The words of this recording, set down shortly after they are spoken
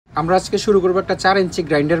আমরা আজকে শুরু করব একটা 4 ইঞ্চি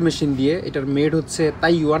গ্রাইন্ডার মেশিন দিয়ে। এটার মেড হচ্ছে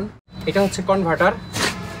তাইওয়ান। এটা হচ্ছে কনভার্টার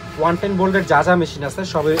 110 ভোল্টের যা মেশিন আছে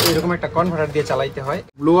সব এরকম একটা কনভার্টার দিয়ে চালাইতে হয়।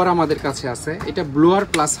 ব্লোয়ার আমাদের কাছে আছে, এটা blower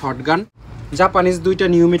plus hot gun. Japanese দুইটা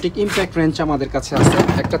নিউমেটিক ইম্প্যাক্ট রেঞ্চ আমাদের কাছে আছে,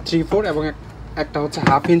 একটা 3/4 এবং একটা হচ্ছে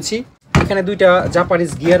 1/2 ইঞ্চি। এখানে দুইটা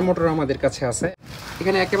জাপানিজ গিয়ার মোটর আমাদের কাছে আছে।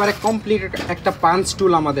 এখানে একেবারে কমপ্লিট একটা পাঞ্চ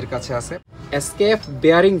টুল আমাদের কাছে আছে। এসকেএফ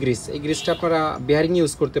বেয়ারিং গ্রিস, এই গ্রিসটা আপনারা বেয়ারিং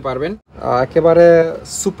ইউজ করতে পারবেন। একেবারে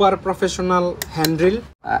সুপার প্রফেশনাল হ্যান্ড্রিল,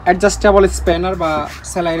 অ্যাডজাস্টেবল স্প্যানার বা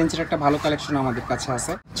সেলাই রেঞ্চের একটা ভালো কালেকশন আমাদের কাছে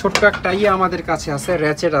আছে। ছোট্ট একটা আমাদের কাছে আছে,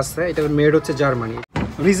 র্যাচেট আছে, এটার মেড হচ্ছে জার্মানি।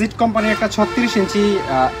 রিজিট কোম্পানির একটা 36 ইঞ্চি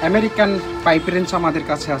আমেরিকান পাইপ রেঞ্চ আমাদের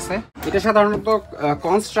কাছে আছে। এটা সাধারণত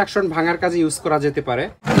কনস্ট্রাকশন ভাঙার কাজে ইউজ করা যেতে পারে।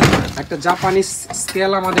 একটা জাপানিজ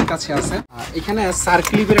স্কেল আমাদের কাছে আছে। এখানে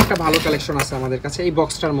সার্ক্লিপের একটা ভালো কালেকশন আছে আমাদের কাছে এই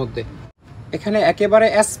বক্সটার মধ্যে। এখানে একেবারে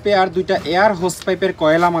স্পেয়ার দুইটা এয়ার হোস পাইপের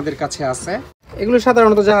কয়েল আমাদের কাছে আছে। এগুলো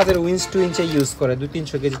সাধারণত জাহাজের উইঞ্চ টু ইঞ্চে ইউজ করে,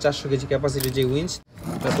 200-300 কেজি 400 কেজি ক্যাপাসিটির যে উইঞ্চ।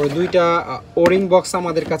 তারপরে দুইটা ওরিং বক্স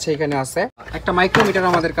আমাদের কাছে এখানে আছে। একটা মাইক্রোমিটার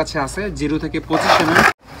আমাদের কাছে আছে 0 থেকে 25 mm।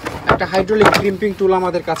 একটা হাইড্রোলিক ক্রিম্পিং টুল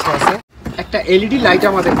আমাদের কাছে আছে। একটা এলইডি লাইট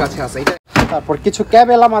আমাদের কাছে আছে। তারপর কিছু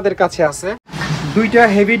ক্যাবেল আমাদের কাছে আছে। দুইটা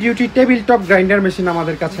heavy duty table top grinder machine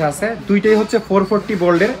আমাদের কাছে আছে, দুইটাই হচ্ছে 440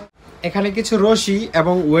 ভোল্টের। এখানে কিছু রশি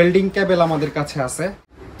এবং ওয়েল্ডিং কেবল আমাদের কাছে আছে।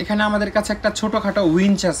 এখানে আমাদের কাছে একটা ছোটখাটো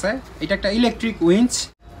উইঞ্চ আছে, এটা একটা ইলেকট্রিক উইঞ্চ।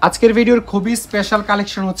 আজকের ভিডিওর খুবই স্পেশাল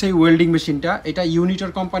কালেকশন হচ্ছে এই ওয়েল্ডিং মেশিনটা। এটা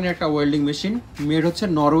ইউনিটর কোম্পানির একটা ওয়েল্ডিং মেশিন, মেড হচ্ছে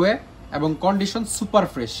নরওয়ে এবং কন্ডিশন সুপার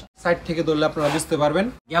ফ্রেশ। সাইড থেকে ধরলে আপনারা বুঝতে পারবেন।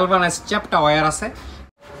 গ্যালভানাইজড চ্যাপ্টা ওয়্যার আছে।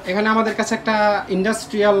 এখানে আমাদের কাছে একটা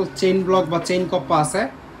ইন্ডাস্ট্রিয়াল চেইন ব্লক বা চেইন কপ্পা আছে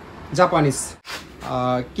জাপানিজ।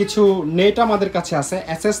 কিছু নেট আমাদের কাছে আছে,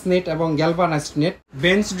 এসএস নেট এবং গ্যালভানাইজড নেট।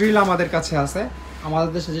 বেঞ্চ ড্রিল আমাদের কাছে আছে, আমাদের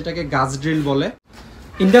দেশে যেটাকে গাছ ড্রিল বলে।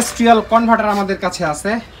 ইন্ডাস্ট্রিয়াল কনভার্টার আমাদের কাছে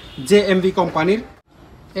আছে জেএমভি কোম্পানির।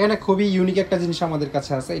 এখানে খুবই ইউনিক একটা জিনিস আমাদের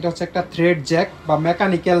কাছে আছে, এটা হচ্ছে একটা থ্রেড জ্যাক বা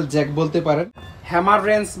মেকানিক্যাল জ্যাক বলতে পারেন। হ্যামার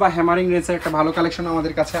রেঞ্চ বা হ্যামারিং রেঞ্চের একটা ভালো কালেকশন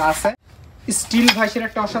আমাদের কাছে আছে। স্টিল ভাইসের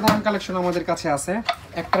একটা অসাধারণ কালেকশন আমাদের কাছে আছে।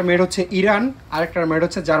 একটার মেড হচ্ছে ইরান আর একটার মেড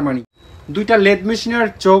হচ্ছে জার্মানি। দুইটা লেদ মেশিনের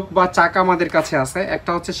চোখ বা চাকা আমাদের কাছে আছে,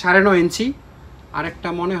 একটা হচ্ছে 9.5 ইঞ্চি আর একটা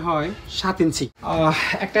মনে হয় 7 ইঞ্চি।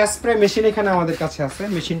 একটা স্প্রে মেশিন এখানে আমাদের কাছে আছে।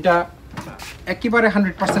 মেশিনটা একেবারে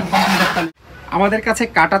 100% কমপ্লিট একটা। আমাদের কাছে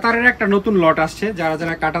কাঁটাতারের একটা নতুন লট আসছে, যারা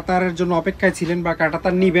যারা কাঁটাতারের জন্য অপেক্ষায় ছিলেন বা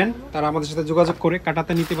কাঁটাতার নিবেন তারা আমাদের সাথে যোগাযোগ করে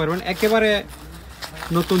কাঁটাতার নিতে পারবেন। একেবারে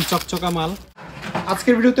নতুন চকচকা মাল।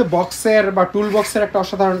 আজকের ভিডিওতে বক্সের বা টুল বক্সের একটা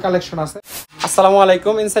অসাধারণ কালেকশন আছে। আসসালামু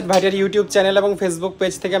আলাইকুম, ইনসাইড ভাইটারি ইউটিউব চ্যানেল এবং ফেসবুক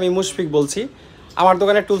পেজ থেকে আমি মুশফিক বলছি। আমার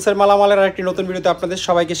দোকানে টুলসের মালামালের আরেকটি নতুন ভিডিওতে আপনাদের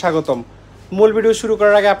সবাইকে স্বাগতম। মূল ভিডিও শুরু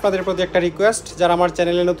করার আগে আপনাদের প্রতি একটা রিকোয়েস্ট, যারা আমার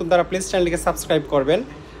চ্যানেলে নতুন তারা প্লিজ চ্যানেলটিকে সাবস্ক্রাইব করবেন।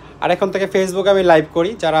 আর এখন থেকে ফেসবুকে আমি লাইভ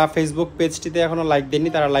করি, যারা ফেসবুক পেজটিতে এখনও লাইক দেননি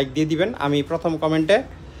তারা লাইক দিয়ে দিবেন। আমি প্রথম কমেন্টে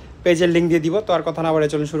পেজের লিঙ্ক দিয়ে দিব। তো আর কথা না বলে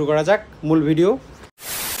চলুন শুরু করা যাক মূল ভিডিও।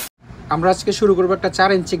 আমরা আজকে শুরু করবো একটা 4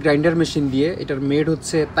 ইঞ্চি গ্রাইন্ডার মেশিন দিয়ে। এটার মেড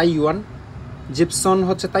হচ্ছে তাইওয়ান। জিপসন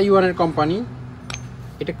হচ্ছে তাইওয়ানের কোম্পানি।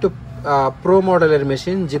 এটা একটু প্রো মডেলের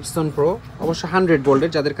মেশিন, জিপসন প্রো, অবশ্য 100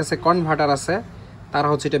 ভোল্টের। যাদের কাছে কনভার্টার আছে তারা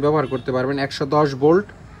হচ্ছে এটা ব্যবহার করতে পারবেন। 110 ভোল্ট,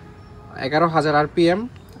 11,000 RPM,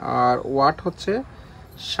 আর ওয়াট হচ্ছে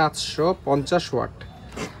 750 ওয়াট।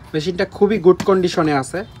 মেশিনটা খুবই গুড কন্ডিশনে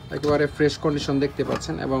আছে, একেবারে ফ্রেশ কন্ডিশন দেখতে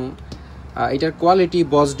পাচ্ছেন। এবং এটার কোয়ালিটি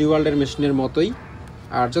বস ডিওয়াল্ডের মেশিনের মতোই,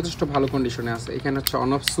 আর যথেষ্ট ভালো কন্ডিশনে আছে। এখানে হচ্ছে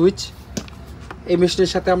অন অফ সুইচ। এই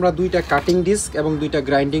মেশিনের সাথে আমরা দুইটা কাটিং ডিস্ক এবং দুইটা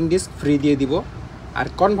গ্রাইন্ডিং ডিস্ক ফ্রি দিয়ে দিব। আর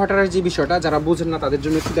কনভার্টারের যে বিষয়টা যারা বুঝেন না তাদের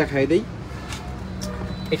জন্য একটু দেখাই দেই।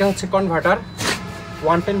 এটা হচ্ছে কনভার্টার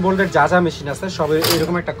 110 ভোল্টের যা মেশিন আছে সব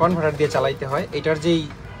এরকম একটা কনভার্টার দিয়ে চালাইতে হয়। এটার যেই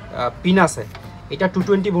পিন আছে এটা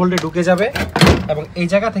 220 ভোল্টে ঢুকে যাবে এবং এই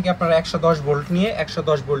জায়গা থেকে আপনারা 110 ভোল্ট নিয়ে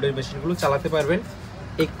 110 ভোল্টের মেশিনগুলো চালাতে পারবেন।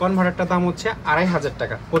 এই কনভার্টারটার দাম হচ্ছে 2,500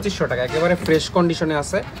 টাকা, 2500 টাকা, একেবারে ফ্রেশ কন্ডিশনে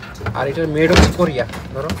আছে। আর এটার মেড হচ্ছে কোরিয়া।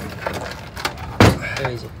 ধরো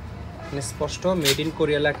এই যে স্পষ্ট মেড ইন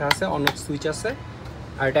কোরিয়া লেখা আছে, অন অফ সুইচ আছে,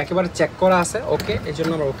 আর এটা একেবারে চেক করা আছে ওকে, এই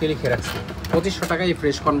জন্য আমরা ওকে লিখে রাখছি। 2500 টাকা এই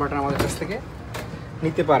ফ্রেশ কনভার্টার আমাদের কাছ থেকে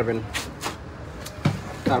নিতে পারবেন।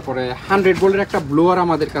 তারপরে 100 ভোল্টের একটা ব্লোয়ার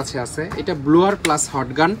আমাদের কাছে আছে, এটা ব্লোয়ার প্লাস হট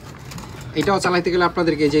গান। এটাও চালাইতে গেলে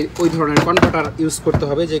আপনাদেরকে যে ওই ধরনের কনভার্টার ইউজ করতে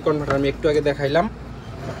হবে, যে কনভার্টার আমি একটু আগে দেখাইলাম।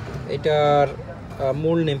 এটার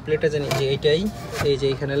মূল নেম প্লেটে জানি যে এইটাই, এই যে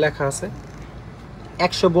এখানে লেখা আছে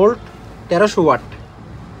 100 ভোল্ট 1300 ওয়াট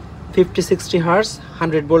 50-60 হার্জ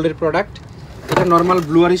 100 ভোল্টের প্রোডাক্ট। এটা নর্মাল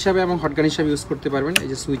ব্লোয়ার হিসাবে এবং হটগান হিসাবে ইউজ করতে পারবেন। এই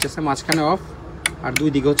যে সুইচ আছে, মাঝখানে অফ, আর দুই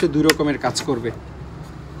দিকে হচ্ছে দুই রকমের কাজ করবে।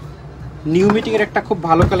 নিউমেটিকের একটা খুব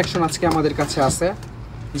ভালো কালেকশন আজকে আমাদের কাছে আছে।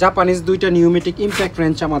 জাপানিজ দুইটা নিউমেটিক ইম্প্যাক্ট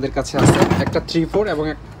রেঞ্চ আমাদের কাছে আছে, একটা 3/4 এবং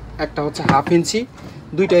একটা হচ্ছে 1/2 ইঞ্চি।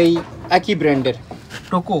 দুইটাই একই ব্র্যান্ডের।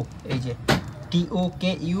 টোকো, এই যে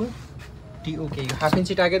TOKU হাফ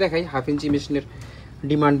ইঞ্চিটা আগে দেখাই। হাফ ইঞ্চি মেশিনের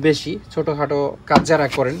ডিমান্ড বেশি, ছোটোখাটো কাজ যারা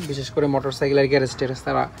করেন, বিশেষ করে মোটরসাইকেলের গ্যারেজ ট্যারেজ,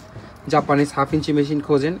 তারা জাপানিজ হাফ ইঞ্চি মেশিন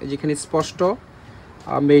খোঁজেন। যেখানে স্পষ্ট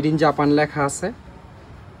মেড ইন জাপান লেখা আছে।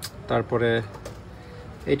 তারপরে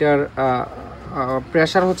এটার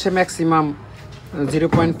প্রেশার হচ্ছে ম্যাক্সিমাম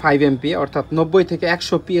 0.5 MPa, অর্থাৎ 90 থেকে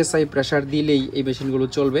 100 PSI প্রেশার দিলেই এই মেশিনগুলো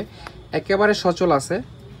চলবে। একেবারে সচল আছে,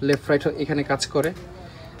 লেফট রাইট এখানে কাজ করে।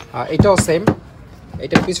 এটাও সেম,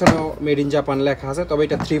 এটার পিছনেও মেড ইন জাপান লেখা আছে। তবে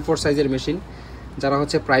এটা 3/4 সাইজের মেশিন। যারা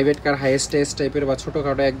হচ্ছে প্রাইভেট কার, হাইয়েস্ট এস টাইপের বা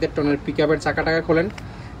ছোটোখাটো 1-1.5 টনের পিক আপের চাকা খোলেন,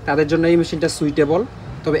 তাদের জন্য এই মেশিনটা সুইটেবল।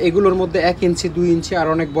 তবে এগুলোর মধ্যে 1 ইঞ্চি 2 ইঞ্চি আর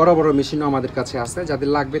অনেক বড় বড় মেশিনও আমাদের কাছে আছে, যাদের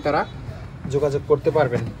লাগবে তারা যোগাযোগ করতে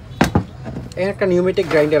পারবেন। এর একটা নিউমেটিক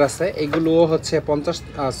গ্রাইন্ডার আছে, এগুলোও হচ্ছে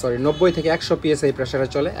 90 থেকে 100 PSI প্রেসারে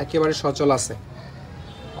চলে, একেবারে সচল আছে।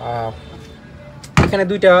 এখানে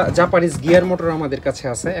দুইটা জাপানিজ গিয়ার মোটর আমাদের কাছে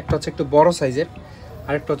আছে, একটা হচ্ছে একটু বড় সাইজের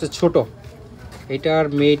আর একটা হচ্ছে ছোট। এটার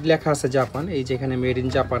মেড লেখা আছে জাপান, এই যে এখানে মেড ইন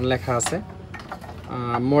জাপান লেখা আছে,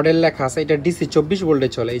 মডেল লেখা আছে। এটা DC 24 ভোল্টে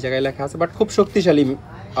চলে, এই জায়গায় লেখা আছে, বাট খুব শক্তিশালী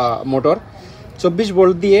মোটর। 24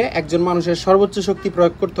 ভোল্ট দিয়ে একজন মানুষের সর্বোচ্চ শক্তি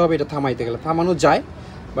প্রয়োগ করতে হবে এটা থামাইতে গেলে। থামানো যায়,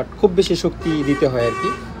 বাট খুব বেশি শক্তি দিতে হয় আর কি।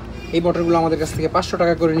 এই মোটরগুলো আমাদের কাছ থেকে 500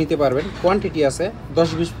 টাকা করে নিতে পারবেন, কোয়ান্টিটি আছে,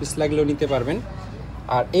 10-20 পিস লাগলেও নিতে পারবেন।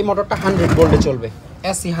 আর এই মোটরটা 100 ভোল্টে চলবে,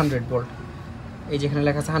 AC 100 ভোল্ট। এই যেখানে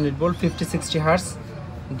লেখা আছে 100 ভোল্ট, 50-60 হার্স,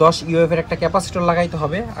 10 UF এর একটা ক্যাপাসিটর লাগাইতে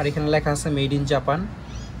হবে। আর এখানে লেখা আছে made in Japan,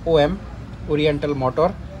 OM oriental motor.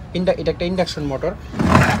 এটা একটা ইন্ডাকশন মোটর,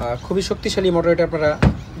 খুবই শক্তিশালী মোটর। এটা আপনারা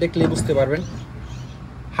দেখলেই বুঝতে পারবেন,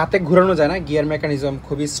 হাতে ঘোরানো যায় না, গিয়ার মেকানিজম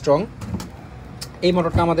খুবই স্ট্রং। এই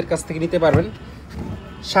মোটরটা আমাদের কাছ থেকে নিতে পারবেন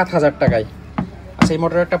 7,000 টাকায়। আচ্ছা, এই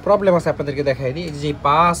মোটরের একটা প্রবলেম আছে, আপনাদেরকে দেখাই দিই। যে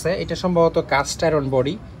পা আছে, এটা সম্ভবত কাস্ট আয়রন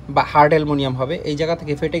বডি বা হার্ড অ্যালুমিনিয়াম হবে, এই জায়গা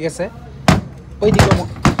থেকে ফেটে গেছে।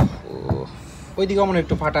 ওইদিকে মনে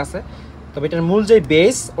একটু ফাটা আছে। তবে এটার মূল যে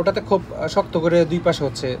বেস, ওটাতে খুব শক্ত করে দুই পাশে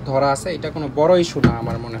হচ্ছে ধরা আছে। এটা কোনো বড় ইস্যু না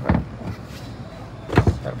আমার মনে হয়।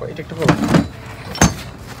 তারপর এটা একটু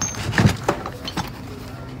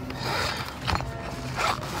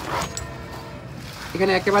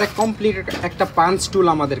এখানে একেবারে কমপ্লিট একটা পাঞ্চ টুল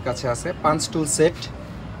আমাদের কাছে আছে, পাঞ্চ টুল সেট।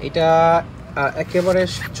 এটা একেবারে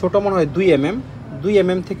ছোট মনে হয় 2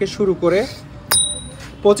 mm থেকে শুরু করে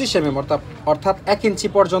 25 mm, অর্থাৎ 1 ইঞ্চি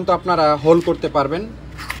পর্যন্ত আপনারা হোল করতে পারবেন।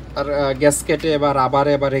 আর গ্যাসকেটে বা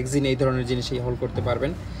রাবারে বা রেক্সিন এই ধরনের জিনিসই হোল করতে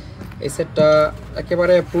পারবেন। এই সেটটা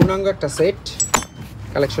একেবারে পূর্ণাঙ্গ একটা সেট,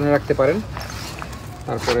 কালেকশনে রাখতে পারেন।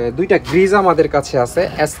 তারপরে দুইটা গ্রিজ আমাদের কাছে আছে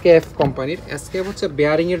SKF কোম্পানির। SKF হচ্ছে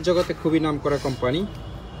বেয়ারিংয়ের জগতে খুবই নামকরা কোম্পানি।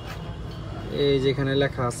 এই যেখানে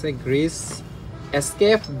লেখা আছে গ্রিজ,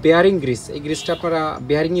 SKF বেয়ারিং গ্রিজ। এই গ্রিজটা আপনারা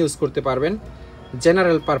বেয়ারিং ইউজ করতে পারবেন,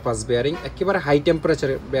 জেনারেল পারপাস বেয়ারিং, একেবারে হাই টেম্পারেচার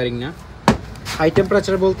বেয়ারিং না। হাই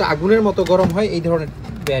টেম্পারেচার বলতে আগুনের মতো গরম হয় এই ধরনের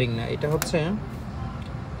বেয়ারিং না। এটা হচ্ছে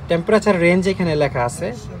টেম্পারেচার রেঞ্জ এখানে লেখা আছে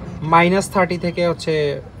 -30 থেকে হচ্ছে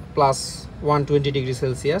 +120 ডিগ্রি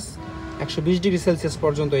সেলসিয়াস, 120 ডিগ্রি সেলসিয়াস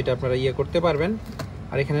পর্যন্ত এটা আপনারা করতে পারবেন।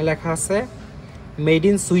 আর এখানে লেখা আছে মেড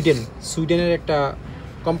ইন সুইডেনের একটা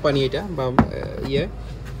কোম্পানি এটা, বা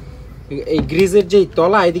এই গ্রিজের যেই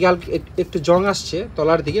তলা, এদিকে একটু জং আসছে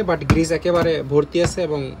তলার দিকে, বাট গ্রিজ একেবারে ভর্তি আছে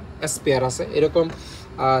এবং স্পেয়ার আছে। এরকম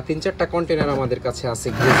 3-4টা কন্টেনার আমাদের কাছে আছে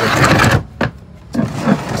গ্রিজের।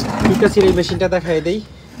 ঠিক আছে, এই মেশিনটা দেখাই দেই।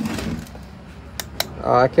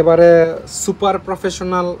 একেবারে সুপার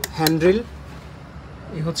প্রফেশনাল হ্যান্ড্রিল,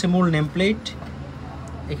 এই হচ্ছে মূল নেম প্লেট।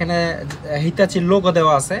 এখানে হিতাচির লোগো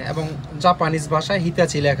দেওয়া আছে এবং জাপানিজ ভাষায়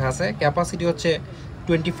হিতাচি লেখা আছে। ক্যাপাসিটি হচ্ছে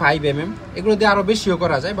 25 mm। এগুলো দিয়ে আরও বেশিও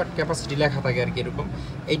করা যায়, বাট ক্যাপাসিটি লেখা থাকে আর কি এরকম।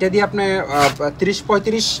 এইটা দিয়ে আপনি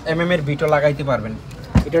 30-35 mm এর ভিটো লাগাইতে পারবেন।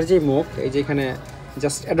 এটার যে মুখ, এই যে এখানে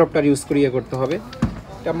জাস্ট অ্যাডপ্টার ইউজ করিয়ে করতে হবে।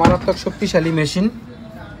 এটা মারাত্মক শক্তিশালী মেশিন,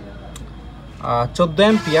 14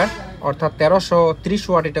 অ্যাম্পিয়ার অর্থাৎ 1330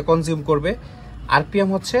 ওয়াট এটা কনজিউম করবে। RPM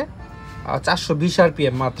হচ্ছে 420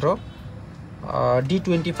 RPM মাত্র।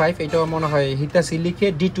 D25, এটাও মনে হয় হিতাচি লিখে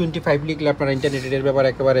D25 লিখলে আপনারা ইন্টারনেটের ব্যাপারে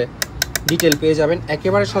একেবারে ডিটেল পেয়ে যাবেন।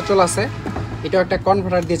 একেবারে সচল আছে। এটাও একটা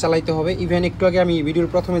কনভার্টার দিয়ে চালাইতে হবে। ইভেন একটু আগে আমি ভিডিওর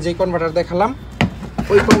প্রথমে যেই কনভার্টার দেখালাম,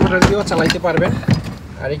 ওই কনভার্টার দিয়েও চালাইতে পারবেন।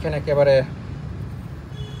 আর এখানে একেবারে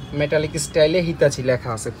মেটালিক স্টাইলে হিতাচি লেখা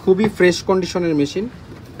আছে। খুবই ফ্রেশ কন্ডিশনের মেশিন,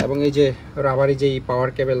 এবং এই যে রাবারি যেই পাওয়ার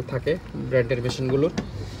কেবল থাকে ব্র্যান্ডের মেশিনগুলোর,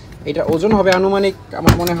 এটা ওজন হবে আনুমানিক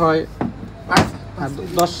আমার মনে হয়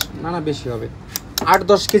 8-10 না বেশি হবে,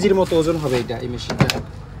 8-10 কেজির মতো ওজন হবে এটা, এই মেশিনটা।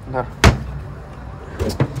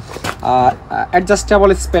 অ্যাডজাস্টেবল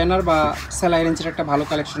স্প্যানার বা সেলাই রেঞ্জের একটা ভালো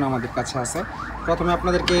কালেকশন আমাদের কাছে আছে। প্রথমে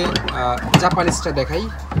আপনাদেরকে জাপানিজটা দেখাই।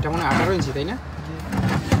 এটা মনে হয় 18 ইঞ্চি, তাই না?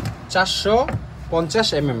 400 50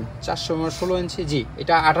 mm 400 mm 16 ইঞ্চি, জি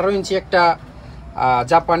এটা 18 ইঞ্চি একটা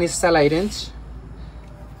জাপানিজ স্যালাই রেঞ্জ।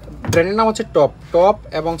 ব্র্যান্ডের নাম হচ্ছে টপ। টপ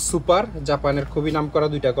এবং সুপার জাপানের খুবই নামকরা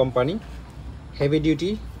দুইটা কোম্পানি, হেভি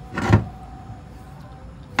ডিউটি।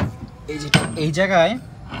 এই জায়গায়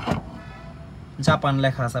জাপান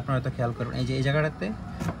লেখা আছে, আপনারা তো খেয়াল করুন, এই যে এই জায়গাটাতে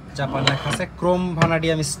জাপান লেখা আছে, ক্রোম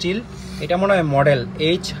ভানাডিয়াম স্টিল। এটা মনে হয় মডেল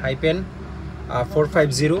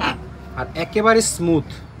H-450। আর একেবারে স্মুথ,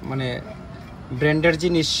 মানে ব্র্যান্ডের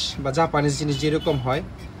জিনিস বা জাপানিজ জিনিস যেরকম হয়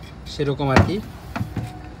সেরকম আর কি।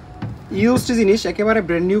 ইউজড জিনিস একেবারে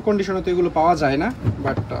ব্র্যান্ড নিউ কন্ডিশনে তো এগুলো পাওয়া যায় না,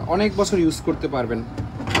 বাট অনেক বছর ইউজ করতে পারবেন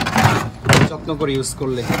যত্ন করে ইউজ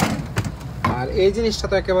করলে। আর এই জিনিসটা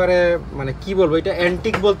তো একেবারে মানে কি বলবো, এটা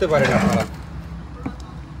অ্যান্টিক বলতে পারেন আপনারা।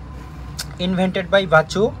 Invented by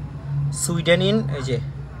Bachchu, Sweden in. এই যে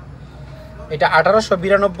এটা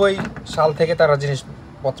 1892 সাল থেকে তারা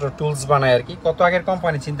জিনিসপত্র টুলস বানায় আর কি। কত আগের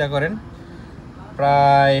কোম্পানি চিন্তা করেন,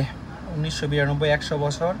 প্রায় 1992, 100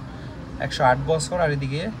 বছর, 108 বছর, আর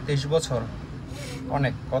এদিকে 23 বছর,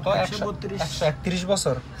 অনেক কত 131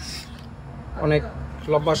 বছর, অনেক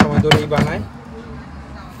লম্বা সময় ধরেই বানায়।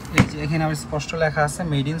 এই যে এখানে আবার স্পষ্ট লেখা আছে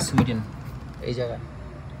মেড ইন সুইডেন এই জায়গায়।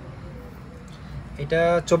 এটা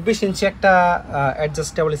 24 ইঞ্চি একটা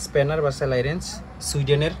অ্যাডজাস্টেবল স্প্যানার বা সেলাই রেঞ্জ,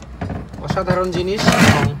 সুইডেনের। অসাধারণ জিনিস,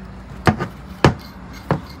 এবং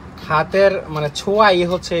হাতের মানে ছোঁয়া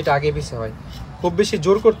হচ্ছে এটা আগে পিছে হয়, খুব বেশি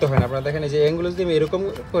জোর করতে হয় না। আপনারা দেখেন এই যে অ্যাঙ্গুল যদি আমি এরকম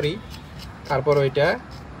করি, তারপর ওইটা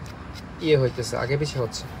হইতেছে, আগে পিছে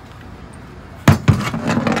হচ্ছে।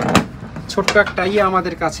 ছোট্ট একটা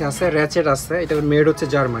আমাদের কাছে আছে, র্যাচেট আছে। এটার মেড হচ্ছে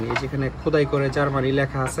জার্মানি, যেখানে খোদাই করে জার্মানি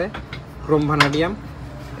লেখা আছে, ক্রোম ভানাডিয়াম।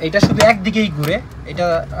 এটা শুধু একদিকেই ঘুরে, এটা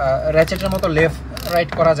র্যাচেটের মতো লেফট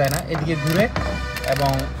রাইট করা যায় না, এদিকে ঘুরে।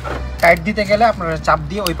 এবং টাইট দিতে গেলে আপনারা চাপ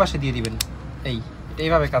দিয়ে ওই পাশে দিয়ে দিবেন। এটা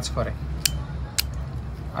এইভাবে কাজ করে।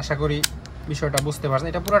 আশা করি বিষয়টা বুঝতে পারছেন।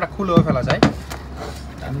 এটা পুরোটা খুলেও ফেলা যায়,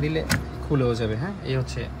 টান দিলে খুলেও যাবে। হ্যাঁ, এই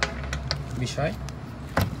হচ্ছে বিষয়।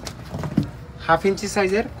 1/2 ইঞ্চি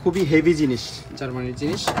সাইজের খুবই হেভি জিনিস, জার্মানির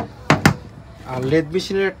জিনিস। আর লেদ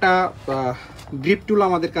মেশিনের একটা গ্রিপ টুল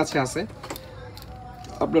আমাদের কাছে আছে।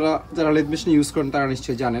 আপনারা যারা লেদ মেশিন ইউজ করেন তারা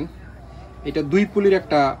নিশ্চয়ই জানেন। এটা 2 পুলির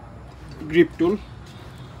একটা গ্রিপ টুল।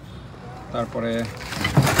 তারপরে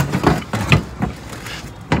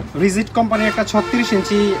রিজিট কোম্পানির একটা 36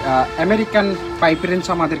 ইঞ্চি আমেরিকান পাইপ রেঞ্জ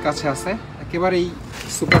আমাদের কাছে আছে, একেবারেই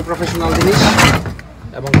সুপার প্রফেশনাল জিনিস,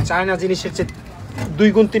 এবং চায়না জিনিসের চেয়ে 2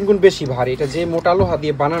 গুণ 3 গুণ বেশি ভারী। এটা যে মোটা লোহা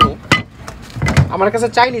দিয়ে বানানো। আমার কাছে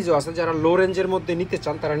চাইনিজও আছে, যারা লো রেঞ্জের মধ্যে নিতে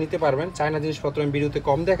চান তারা নিতে পারবেন। চায়না জিনিসপত্র আমি ভিডিওতে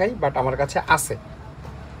কম দেখাই, বাট আমার কাছে আছে।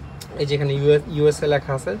 এই যেখানে ইউএসএ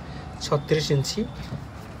লেখা আছে, 36 ইঞ্চি,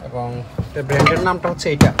 এবং ব্র্যান্ডের নামটা হচ্ছে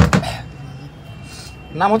এইটা,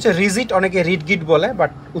 নাম হচ্ছে রিজিট। অনেকে রিড গিট বলে,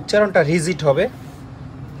 বাট উচ্চারণটা রিজিট হবে।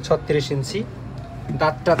 36 ইঞ্চি,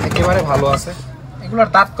 দাঁতটা একেবারে ভালো আছে। এগুলোর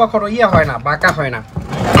দাঁত কখনো হয় না, বাঁকা হয় না।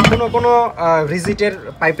 কোনো রিজিটের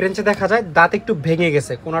পাইপ রেঞ্চে দেখা যায় দাঁত একটু ভেঙে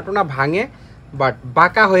গেছে, কোনাটোনা ভাঙে, বাট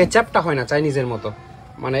বাঁকা হয়ে চ্যাপটা হয় না চাইনিজের মতো।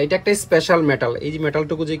 মানে এটা একটা স্পেশাল মেটাল। এই যে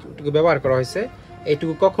মেটালটুকু যেটুকু ব্যবহার করা হয়েছে,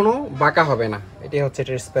 এইটুকু কখনো বাঁকা হবে না। এটাই হচ্ছে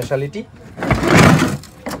এটার স্পেশালিটি।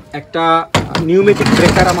 একটা নিউমেটিক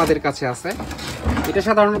ব্রেকার আমাদের কাছে আছে। এটা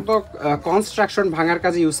সাধারণত কনস্ট্রাকশন ভাঙার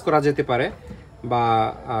কাজে ইউজ করা যেতে পারে, বা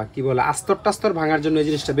কি বলে আস্তর টাস্তর ভাঙার জন্য এই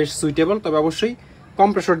জিনিসটা বেশ সুইটেবল। তবে অবশ্যই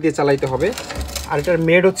কম্প্রেসর দিয়ে চালাইতে হবে। আর এটার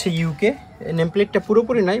মেড হচ্ছে ইউকে। নেম প্লেটটা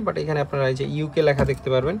পুরোপুরি নাই, বাট এখানে আপনারা এই যে ইউকে লেখা দেখতে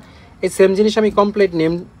পারবেন। এই সেম জিনিস আমি কমপ্লিট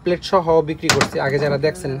নেম প্লেট সহ বিক্রি করছি। আগে যারা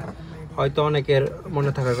দেখছেন হয়তো অনেকের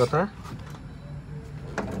মনে থাকার কথা।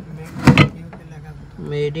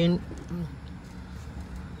 মেড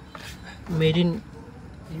ইন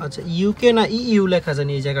আচ্ছা ইউকে না ইউ লেখা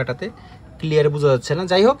জানি এই জায়গাটাতে, ক্লিয়ার বোঝা যাচ্ছে না।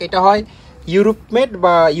 যাই হোক, এটা হয় ইউরোপ মেড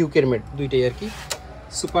বা ইউকের মেড, দুইটাই আর কি।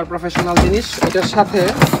 সুপার প্রফেশনাল জিনিস। এটার সাথে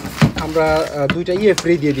আমরা দুইটা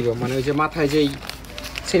ফ্রি দিয়ে দিব, মানে ওই যে মাথায় যেই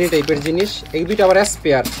ছেনি টাইপের জিনিস, এই দুইটা আবার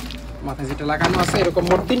স্পেয়ার। মাথায় যেটা লাগানো আছে এরকম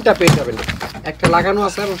মোট 3টা পেয়ে যাবেন। একটা লাগানো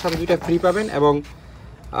আছে এবং সাথে 2টা ফ্রি পাবেন, এবং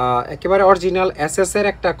একেবারে অরিজিনাল এসএস এর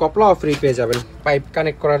একটা কপলাও ফ্রি পেয়ে যাবেন পাইপ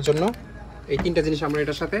কানেক্ট করার জন্য। এই 3টা জিনিস আমরা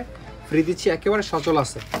এটার সাথে ফ্রি দিচ্ছি, একেবারে সচল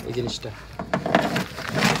আছে এই জিনিসটা।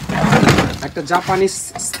 একটা জাপানিজ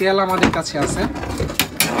স্কেল আমাদের কাছে আছে,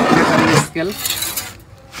 স্কেল।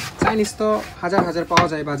 চাইনিজ তো হাজার হাজার পাওয়া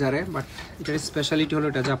যায় বাজারে, বাট এটার স্পেশালিটি হলো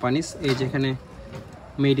এটা জাপানিজ। এই যেখানে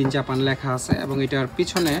মেড ইন জাপান লেখা আছে, এবং এটার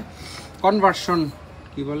পিছনে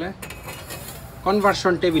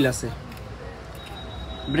কনভার্সন টেবিল আছে।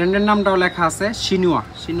 ব্র্যান্ডের নামটাও লেখা আছে,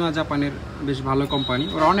 শিনুয়া জাপানের বেশ ভালো কোম্পানি।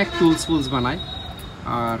 ওরা অনেক টুলস বানায়।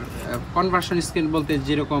 আর কনভার্সন স্ক্রিন বলতে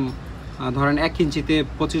যেরকম ধরেন 1 ইঞ্চিতে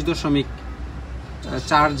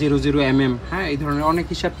 25.400 mm, হ্যাঁ, এই ধরনের অনেক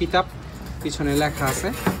হিসাব কিতাব পিছনে লেখা আছে,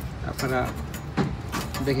 আপনারা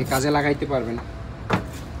দেখে কাজে লাগাইতে পারবেন।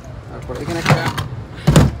 তারপর এখানে একটা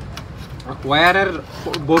ওয়্যারের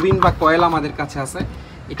ববিন বা কয়েল আমাদের কাছে আছে,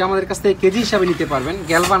 এটা আমাদের কাছ থেকে কেজি হিসাবে নিতে পারবেন।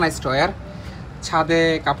 গ্যালভানাইজড ওয়্যার, ছাদে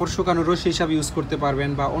কাপড় শুকানোর রশি হিসাবে ইউজ করতে পারবেন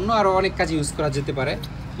বা অন্য আরও অনেক কাজে ইউজ করা যেতে পারে।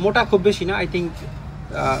 মোটা খুব বেশি না, আই থিঙ্ক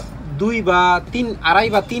 2.5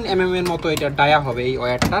 বা 3 mm এর মতো এটা ডায়া হবে এই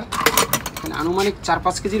ওয়্যারটার। এখানে আনুমানিক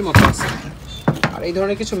 4-5 কেজির মতো আছে। আর এই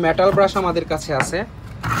ধরনের কিছু মেটাল ব্রাশ আমাদের কাছে আছে,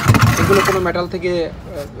 এগুলো কোনো মেটাল থেকে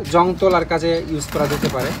জং তোলার কাজে ইউজ করা যেতে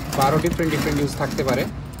পারে বা আরও ডিফারেন্ট ইউজ থাকতে পারে।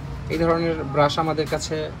 এই ধরনের ব্রাশ আমাদের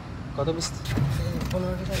কাছে কত পিস,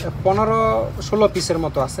 15-16 পিসের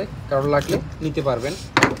মতো আছে, কারো লাগলে নিতে পারবেন।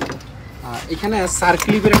 এখানে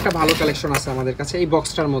সার্ক্লিপের একটা ভালো কালেকশন আছে আমাদের কাছে এই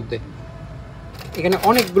বক্সটার মধ্যে। এখানে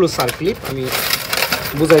অনেকগুলো সার্ক্লিপ, আমি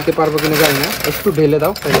বুঝাইতে পারবো কিনা জানি না, একটু ঢেলে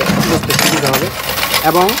দাও তাহলে বুঝতে সুবিধা হবে।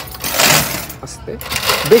 এবং আস্তে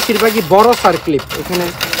বেশিরভাগই বড় সার্ক্লিপ, এখানে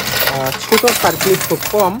ছোট সার্ক্লিপ খুব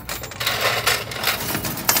কম,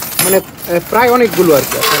 মানে প্রায় অনেকগুলো আর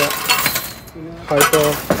কি। আপনারা হয়তো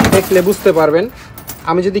দেখলে বুঝতে পারবেন।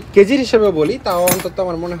 আমি যদি কেজির হিসেবে বলি তাও অন্তত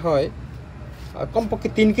আমার মনে হয় কমপক্ষে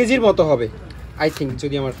 3 কেজির মতো হবে, আই থিঙ্ক,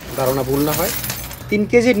 যদি আমার ধারণা ভুল না হয় 3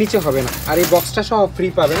 কেজির নিচে হবে না। আর এই বক্সটা সহ ফ্রি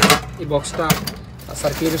পাবেন, এই বক্সটা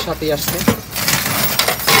সার্ক্লিপের সাথেই আসছে,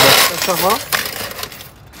 বক্সটা সহ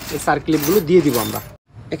এই সার্ক্লিপগুলো দিয়ে দিব আমরা।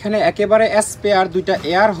 এখানে একেবারে স্পেয়ার 2টা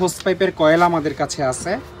এয়ার হোস পাইপের কয়েল আমাদের কাছে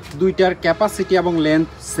আছে, 2টার ক্যাপাসিটি এবং লেন্থ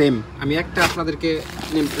সেম। আমি একটা আপনাদেরকে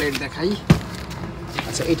নেম প্লেট দেখাই।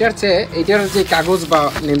 আচ্ছা, এটার যে কাগজ বা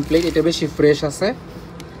নেম প্লেট এটা বেশি ফ্রেশ আছে।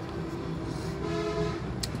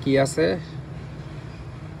 কি আছে,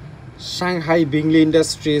 সাংহাই বিংলি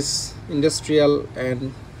ইন্ডাস্ট্রিয়াল অ্যান্ড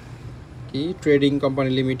কি ট্রেডিং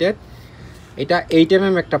কোম্পানি লিমিটেড। এটা 8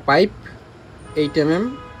 mm একটা পাইপ, 8 mm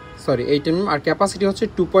আর ক্যাপাসিটি হচ্ছে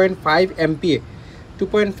 2.5 MPa।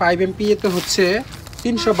 2.5 MPa তো হচ্ছে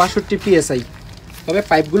 362 PSI। তবে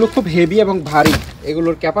পাইপগুলো খুব হেভি এবং ভারী,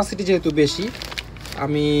 এগুলোর ক্যাপাসিটি যেহেতু বেশি।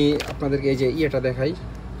 আমি আপনাদেরকে এই যে ইয়েটা দেখাই,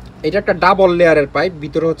 এটা একটা ডাবল লেয়ারের পাইপ,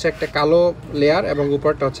 ভিতরে হচ্ছে একটা কালো লেয়ার এবং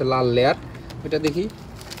উপরটা হচ্ছে লাল লেয়ার। এটা দেখি,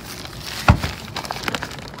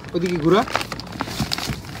 ওইদিকে ঘুরা,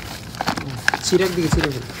 ছিঁড়াক দিকে ছিঁড়ে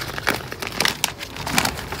ফেল,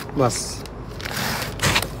 বাস।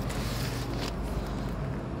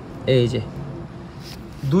 এই যে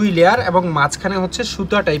 2 লেয়ার এবং মাঝখানে হচ্ছে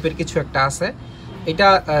সুতা টাইপের কিছু একটা আছে। এটা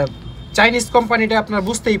চাইনিজ কোম্পানিটা আপনারা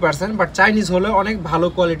বুঝতেই পারছেন, বাট চাইনিজ হলে অনেক ভালো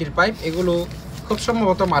কোয়ালিটির পাইপ। এগুলো খুব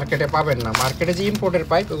সম্ভবত মার্কেটে পাবেন না, মার্কেটে যে ইম্পোর্টের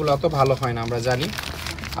পাইপ এগুলো অত ভালো হয় না আমরা জানি।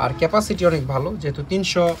 আর ক্যাপাসিটি অনেক ভালো, যেহেতু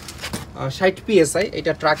 360 PSI।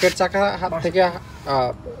 এটা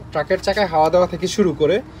ট্রাকের চাকায় হাওয়া দেওয়া থেকে শুরু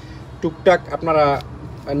করে টুকটাক আপনারা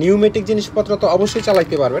নিউমেটিক জিনিসপত্র তো অবশ্যই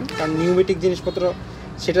চালাইতে পারবেন, কারণ নিউমেটিক জিনিসপত্র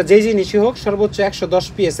সেটা যেই জিনিসই হোক সর্বোচ্চ 110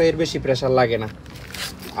 PSI এর বেশি প্রেশার লাগে না।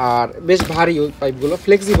 আর বেশ ভারী ওই পাইপগুলো,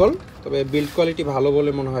 ফ্লেক্সিবল, তবে বিল্ড কোয়ালিটি ভালো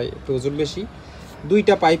বলে মনে হয়, একটু ওজন বেশি।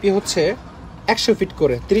 2টা পাইপই হচ্ছে 100 ফিট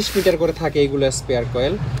করে, 30 মিটার করে থাকে এইগুলো স্পেয়ার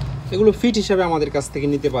কয়েল। এগুলো ফিট হিসাবে আমাদের কাছ থেকে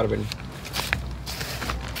নিতে পারবেন।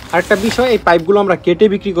 আরেকটা বিষয়, এই পাইপগুলো আমরা কেটে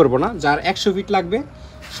বিক্রি করব না, যার 100 ফিট লাগবে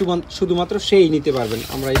শুধুমাত্র সেই নিতে পারবেন,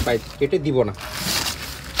 আমরা এই পাইপ কেটে দিব না।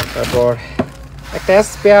 তারপর একটা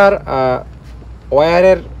স্পেয়ার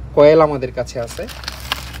ওয়্যারের কয়েল আমাদের কাছে আছে,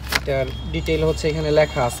 এটার ডিটেইল হচ্ছে এখানে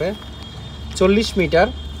লেখা আছে 40 মিটার।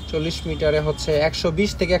 40 মিটারে হচ্ছে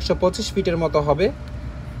 120 থেকে 125 ফিটের মতো হবে।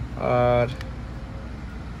 আর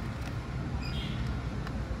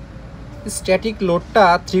স্ট্যাটিক লোডটা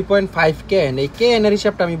 3.5 kN। এই kN এর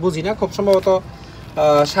হিসাবটা আমি বুঝি না, খুব সম্ভবত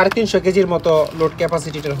 350 কেজির মতো লোড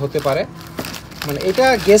ক্যাপাসিটিটার হতে পারে, মানে এটা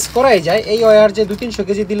গেস করাই যায়। এই ওয়্যার যে 200-300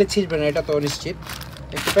 কেজি দিলে ছিঁড়বে না এটা তো নিশ্চিত।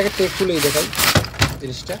 একটু প্যাকেট থেকে খুলেই দেখাই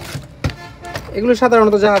জিনিসটা। এগুলো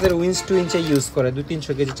সাধারণত জাহাজের উইঞ্চ টু ইঞ্চে ইউজ করে,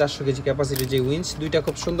 200-300 কেজি 400 কেজি ক্যাপাসিটির যে উইঞ্চ। 2টা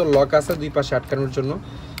খুব সুন্দর লক আছে 2 পাশে আটকানোর জন্য,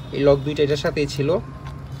 এই লক 2টা এটার সাথেই ছিল,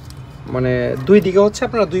 মানে 2 দিকে হচ্ছে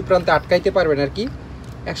আপনারা 2 প্রান্তে আটকাইতে পারবেন আর কি।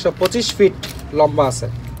 125 ফিট লম্বা আছে।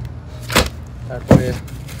 তারপরে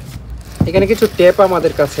এখানে কিছু টেপ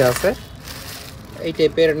আমাদের কাছে আছে, এই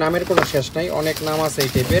টেপের নামের কোনো শেষ নাই, অনেক নাম আছে এই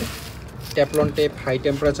টেপের। ট্যাপলন tape, high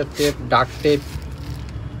temperature tape, dark tape,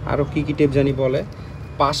 আরও কী কী টেপ জানি বলে।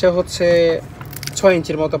 পাশে হচ্ছে 6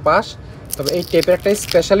 ইঞ্চির মতো পাশ। তবে এই টেপের একটা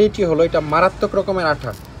স্পেশালিটি হলো এটা মারাত্মক রকমের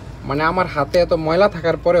আঠা, মানে আমার হাতে এত ময়লা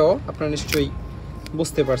থাকার পরেও আপনারা নিশ্চয়ই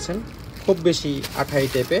বুঝতে পারছেন খুব বেশি আঠা এই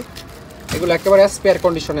টেপে। এগুলো একেবারে স্পেয়ার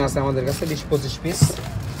কন্ডিশনে আছে আমাদের কাছে 20-25 পিস।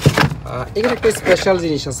 এখানে একটা স্পেশাল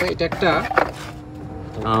জিনিস আছে, এটা একটা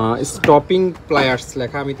স্টপিং প্লায়ার্স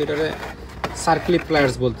লেখা, আমি তো এটাকে সার্ক্লিপ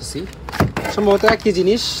প্লায়ার্স বলতেছি, সম্ভবত একই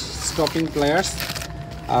জিনিস, স্টপিং প্লায়ার্স।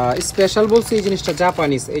 স্পেশাল বলছি এই জিনিসটা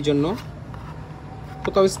জাপানিজ, এই জন্য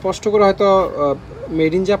কোথাও স্পষ্ট করে হয়তো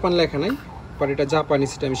মেড ইন জাপান লেখা নাই, বাট এটা জাপানি,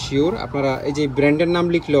 সেটা আমি শিওর। আপনারা এই যে ব্র্যান্ডের নাম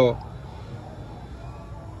লিখলো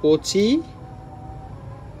ওচি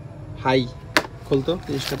হাই, খুলতো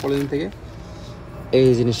জিনিসটা পলিথিন থেকে, এই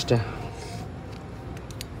জিনিসটা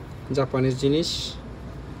জাপানিজ জিনিস,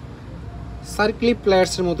 সার্কলি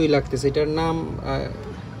প্লেয়ার্সের মতোই লাগতেছে। এটার নাম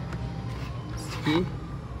কি,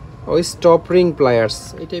 ওই স্টপ রিং প্লায়ার্স,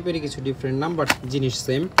 এই টাইপেরই কিছু ডিফারেন্ট নাম, বাট জিনিস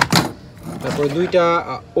সেম। তারপরে দুইটা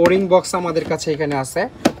ওরিং বক্স আমাদের কাছে এখানে আছে।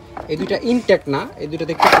 এই দুইটা ইনটেক না, এই দুইটা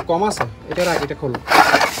দেখতে একটু কম আছে। এটার আগে এটা খোলো,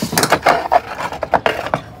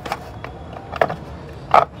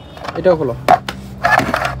 এটাও হলো।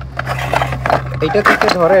 এইটা থেকে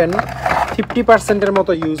ধরেন 50%-এর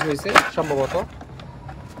মতো ইউজ হয়েছে সম্ভবত।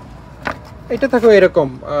 এটা থাকো এরকম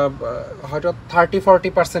হয়তো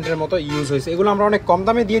 30-40%-এর মতো ইউজ হয়েছে। এগুলো আমরা অনেক কম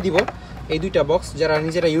দামে দিয়ে দিব। এই দুইটা বক্স যারা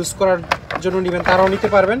নিজেরা ইউজ করার জন্য নেবেন তারাও নিতে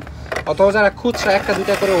পারবেন, অথবা যারা খুচরা একটা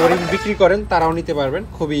দুইটা করে ওরিং বিক্রি করেন তারাও নিতে পারবেন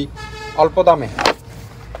খুবই অল্প দামে।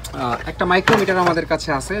 একটা মাইক্রোমিটার আমাদের কাছে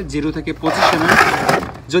আছে 0 থেকে 25 mm,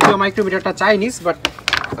 যদিও মাইক্রোমিটারটা চাইনিজ, বাট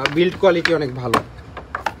বিল্ড কোয়ালিটি অনেক ভালো।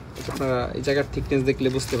 আপনারা এই জায়গার থিকনেস দেখলে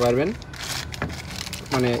বুঝতে পারবেন,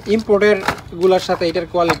 মানে ইম্পোর্টের গুলার সাথে এটার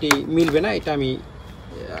কোয়ালিটি মিলবে না, এটা আমি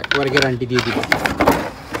একবার গ্যারান্টি দিয়ে দিব।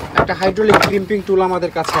 একটা হাইড্রোলিক ক্রিম্পিং টুল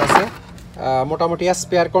আমাদের কাছে আছে, মোটামুটি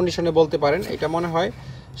স্পেয়ার কন্ডিশনে বলতে পারেন। এটা মনে হয়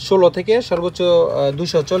 16 থেকে সর্বোচ্চ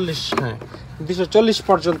 240, হ্যাঁ 240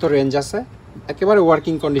 পর্যন্ত রেঞ্জ আছে, একেবারে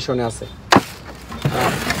ওয়ার্কিং কন্ডিশনে আছে।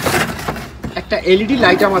 একটা এলইডি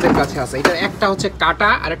লাইট আমাদের কাছে আছে, এটার একটা হচ্ছে কাটা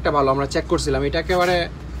আর একটা ভালো, আমরা চেক করছিলাম, এটা একেবারে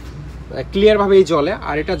ক্লিয়ারভাবেই জ্বলে,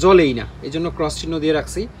 আর এটা জ্বলেই না, এই জন্য ক্রস চিহ্ন দিয়ে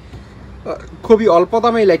রাখছি। খুবই অল্প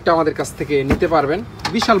দামে এই লাইটটা আমাদের কাছ থেকে নিতে পারবেন।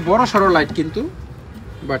 বিশাল বড় সড়ো লাইট কিন্তু,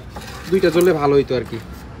 বাট দুইটা জ্বললে ভালো হইতো আর কি।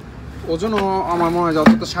 ওজনও আমার মনে হয়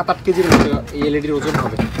অন্তত 7-8 কেজির মতো এই এলইডির ওজন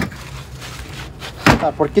হবে।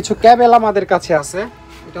 তারপর কিছু ক্যাবেল আমাদের কাছে আছে,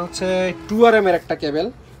 এটা হচ্ছে 2RM এর একটা ক্যাবেল,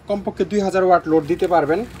 কমপক্ষে 2000 ওয়াট লোড দিতে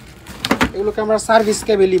পারবেন। এগুলোকে আমরা সার্ভিস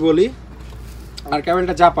ক্যাবেলই বলি। আর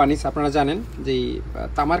ক্যাবেলটা জাপানিজ, আপনারা জানেন যে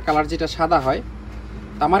তামার কালার যেটা সাদা হয়,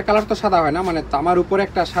 তামার কালার তো সাদা হয় না, মানে তামার উপরে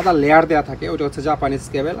একটা সাদা লেয়ার দেওয়া থাকে, ওটা হচ্ছে জাপানিজ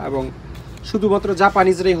কেবল, এবং শুধুমাত্র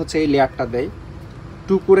জাপানিজরাই হচ্ছে এই লেয়ারটা দেয়।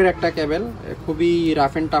 2 কোরের একটা কেবল, খুবই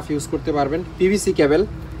রাফ অ্যান্ড টাফ ইউজ করতে পারবেন। পিভিসি কেবল,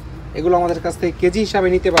 এগুলো আমাদের কাছ থেকে কেজি হিসাবে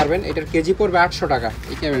নিতে পারবেন। এটার কেজি পড়বে 800 টাকা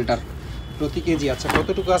এই কেবলটার প্রতি কেজি। আচ্ছা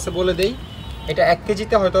কতটুকু আছে বলে দেই, এটা 1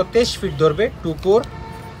 কেজিতে হয়তো 23 ফিট ধরবে। 2 কোর,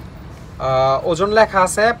 ওজন লেখা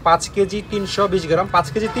আছে 5 কেজি 320 গ্রাম, 5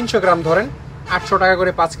 কেজি 300 গ্রাম ধরেন, 800 টাকা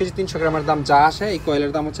করে 5 কেজি 300 গ্রামের দাম যা আসে, এই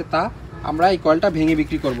কয়েলের দাম হচ্ছে তা। আমরা এই কয়েলটা ভেঙে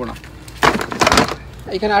বিক্রি করব না।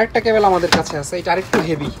 এখানে আরেকটা কেবল আমাদের কাছে আছে, এটা আরেকটু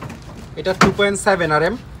হেভি, এটা 2.7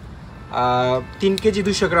 RM, 3 কেজি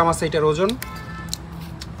 200 গ্রাম আছে এটার ওজন।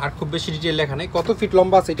 আর খুব বেশি ডিটেল লেখা নাই, কত ফিট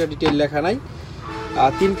লম্বা আছে এটা ডিটেল লেখা নাই।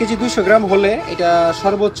 3 কেজি 200 গ্রাম হলে এটা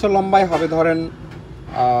সর্বোচ্চ লম্বায় হবে ধরেন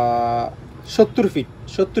 70 ফিট,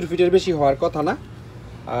 70 ফিটের বেশি হওয়ার কথা না।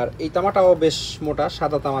 আর এই তামাটাও বেশ মোটা,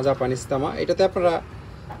 সাদা তামা, জাপানিজ তামা। এটাতে আপনারা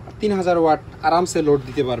 3000 ওয়াট আরামসে লোড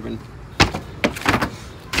দিতে পারবেন।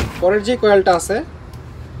 পরের যে কয়েলটা আছে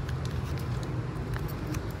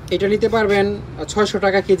এটা নিতে পারবেন 600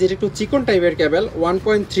 টাকা কেজি, একটু চিকন টাইপের কেবল,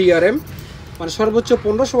 1.3 RM, মানে সর্বোচ্চ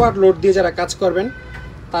 1500 ওয়াট লোড দিয়ে যারা কাজ করবেন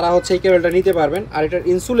তারা হচ্ছে এই কেবলটা নিতে পারবেন। আর এটার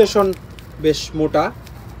ইনসুলেশন বেশ মোটা।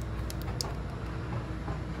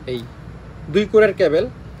 এই 2 কোরের কেবল,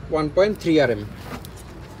 1.3 RM।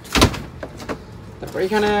 তারপর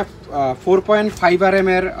এখানে 4.5 RM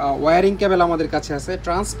এর ওয়্যারিং কেবল আমাদের কাছে আছে,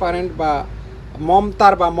 ট্রান্সপারেন্ট বা মম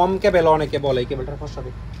তার বা মম কেবল অনেকে বলে। এই কেবলটার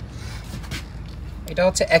ফসাবে, এটা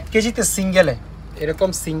হচ্ছে 1 কেজিতে সিঙ্গেলে, এরকম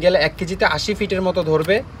সিঙ্গেলে 1 কেজিতে 80 ফিটের মতো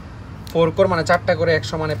ধরবে। 4 কোর, মানে 4টা করে এক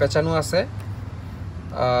সমানে পেঁচানো আছে।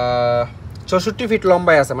 64 ফিট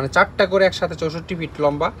লম্বায় আছে, মানে 4টা করে একসাথে 64 ফিট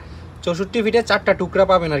লম্বা। 64 ফিটে 4টা টুকরা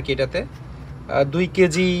পাবেন আর কি এটাতে। 2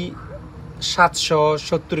 কেজি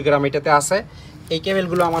 770 গ্রাম এটাতে আছে। এই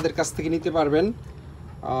কেবলগুলো আমাদের কাছ থেকে নিতে পারবেন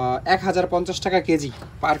 1050 টাকা কেজি,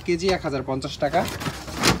 পার কেজি 1050 টাকা।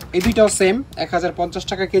 এই দুইটাও সেম 1050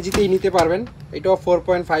 টাকা কেজিতেই নিতে পারবেন। এটাও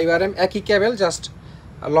 4.5 RM, একই কেবল, জাস্ট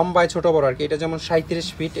লম্বায় ছোট বড় আর কি। এটা যেমন 37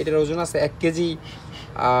 ফিট, এটার ওজন আছে 1 কেজি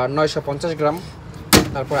 950 গ্রাম।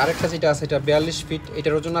 তারপর আরেকটা যেটা আছে এটা 42 ফিট,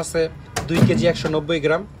 এটার ওজন আছে 2 কেজি 190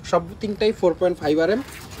 গ্রাম। সব তিনটাই 4.5 RM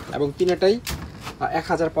এবং তিনটাই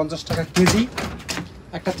 1050 টাকা কেজি।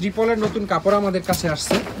 একটা ত্রিপলের নতুন কাপড় আমাদের কাছে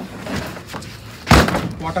আসছে,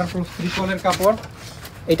 ওয়াটারপ্রুফ ত্রিপলের কাপড়।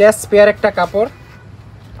 এটা স্পেয়ার একটা কাপড়,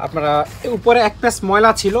 আপনারা উপরে এক পেস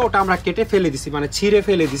ময়লা ছিল, ওটা আমরা কেটে ফেলে দিছি, মানে ছিঁড়ে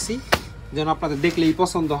ফেলে দিছি, যেন আপনাদের দেখলেই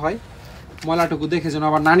পছন্দ হয়, ময়লাটুকু দেখে যেন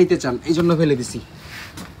আবার না নিতে চান, এই জন্য ফেলে দিছি।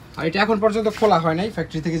 আর এটা এখন পর্যন্ত খোলা হয় নাই,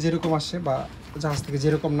 ফ্যাক্টরি থেকে যেরকম আসে বা জাহাজ থেকে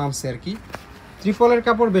যেরকম নামছে আর কি। ত্রিপলের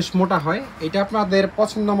কাপড় বেশ মোটা হয়, এটা আপনাদের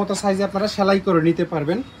পছন্দ মতো সাইজে আপনারা সেলাই করে নিতে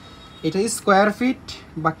পারবেন। এটা স্কোয়ার ফিট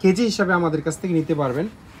বা কেজি হিসাবে আমাদের কাছ থেকে নিতে পারবেন।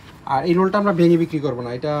 আর এই রোলটা আমরা ভেঙে বিক্রি করবো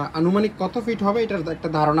না, এটা আনুমানিক কত ফিট হবে এটার একটা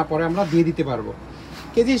ধারণা পরে আমরা দিয়ে দিতে পারবো,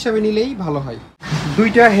 কেজি হিসাবে নিলেই ভালো হয়।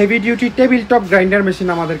 দুইটা heavy duty table top grinder machine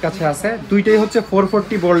আমাদের কাছে আছে, দুইটাই হচ্ছে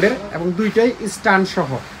 440 বোল্ডের এবং দুইটাই স্ট্যান্ড সহ।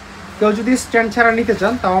 কেউ যদি স্ট্যান্ড ছাড়া নিতে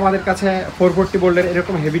চান তাও আমাদের কাছে 440 বোল্ডের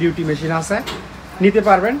এরকম হেভি ডিউটি মেশিন আছে, নিতে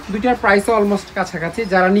পারবেন। দুইটার প্রাইসও অলমোস্ট কাছাকাছি,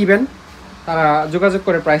 যারা নেবেন তারা যোগাযোগ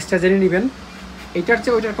করে প্রাইসটা জেনে নেবেন। এটার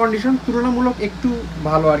চেয়ে ওইটার কন্ডিশন তুলনামূলক একটু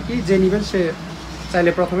ভালো আর কি, যে নেবেন সে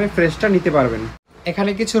চাইলে প্রথমে ফ্রেশটা নিতে পারবেন।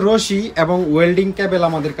 এখানে কিছু রশি এবং ওয়েল্ডিং কেবল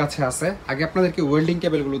আমাদের কাছে আছে। আগে আপনাদেরকে ওয়েল্ডিং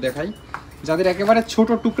কেবলগুলো দেখাই, যাদের একেবারে ছোট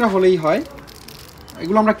টুকরা হলেই হয়,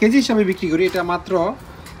 এগুলো আমরা কেজি হিসাবে বিক্রি করি। এটা মাত্র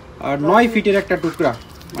 9 ফিটের একটা টুকরা,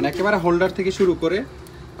 মানে একেবারে হোল্ডার থেকে শুরু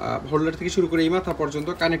করে এই মাথা পর্যন্ত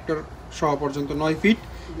কানেক্টর সহ পর্যন্ত 9 ফিট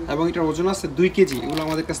এবং এটার ওজন আছে 2 কেজি। এগুলো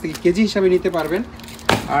আমাদের কাছ থেকে কেজি হিসাবে নিতে পারবেন।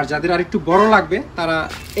 আর যাদের আর একটু বড় লাগবে তারা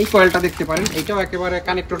এই কয়েলটা দেখতে পারেন, এটাও একেবারে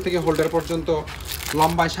কানেক্টর থেকে হোল্ডার পর্যন্ত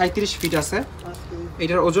লম্বায় 37 ফিট আছে,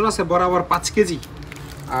 এটার ওজন আছে বরাবর 5 কেজি।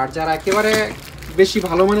 আর যারা একেবারে বেশি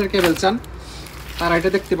ভালো মানের কেবল চান তারা এটা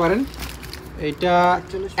দেখতে পারেন, এটা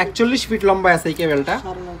 41 ফিট লম্বায় আছে এই কেবলটা।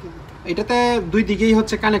 এটাতে দুই দিকেই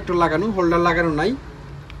হচ্ছে কানেক্টর লাগানো, হোল্ডার লাগানো নাই,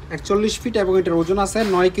 41 ফিট এবং এটার ওজন আছে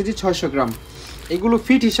 9 কেজি 600 গ্রাম। এগুলো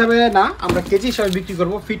ফিট হিসাবে না, আমরা কেজি হিসাবে বিক্রি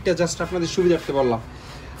করবো, ফিটটা জাস্ট আপনাদের সুবিধার্থে বললাম।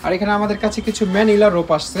 আর এখানে আমাদের কাছে কিছু ম্যানিলা রোপ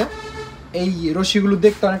আসছে। এই রশিগুলো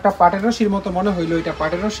দেখতে অনেকটা পাটের রশির মতো মনে হইলো, এটা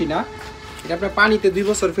পাটের রশি না, এটা আপনার পানিতে 2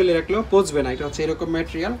 বছর ফেলে রাখলেও পচবে না, এটা হচ্ছে এরকম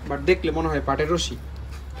ম্যাটেরিয়াল, বাট দেখলে মনে হয় পাটের রশি।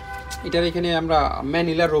 এটার এখানে আমরা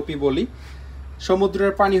ম্যানিলা রোপই বলি।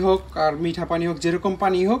 সমুদ্রের পানি হোক আর মিঠা পানি হোক, যেরকম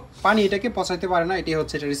পানি হোক, পানি এটাকে পচাইতে পারে না, এটাই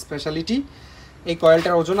হচ্ছে এটার স্পেশালিটি। এই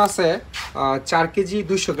কয়েলটার ওজন আছে 4 কেজি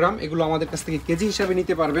 200 গ্রাম। এগুলো আমাদের কাছ থেকে কেজি হিসাবে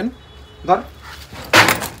নিতে পারবেন ধর।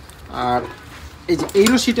 আর এই যে এই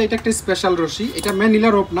রশিটা, এটা একটা স্পেশাল রশি, এটা ম্যানিলা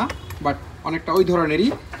রোপ না বাট অনেকটা ওই ধরনেরই।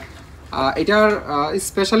 এটার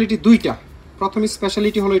স্পেশালিটি দুইটা। প্রথম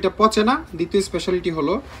স্পেশালিটি হলো এটা পচে না, দ্বিতীয় স্পেশালিটি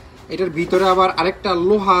হলো এটার ভিতরে আবার আরেকটা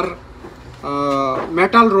লোহার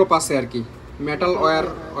মেটাল রোপ আছে আর কি, মেটাল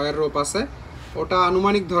ওয়্যার রোপ আছে। ওটা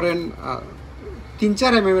আনুমানিক ধরেন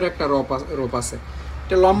 3-4 mm এর একটা রোপ আছে।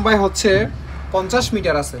 এটা লম্বায় হচ্ছে 50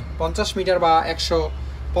 মিটার আছে, 50 মিটার বা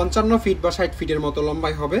 155 ফিট বা 60 ফিটের মতো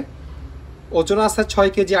লম্বায় হবে। ওজন আছে 6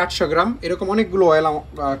 কেজি 800 গ্রাম। এরকম অনেকগুলো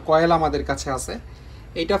কয়েল আমাদের কাছে আছে।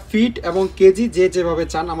 এটা ফিট এবং কেজি যে যেভাবে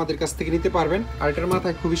চান আমাদের কাছ থেকে নিতে পারবেন। আর এটার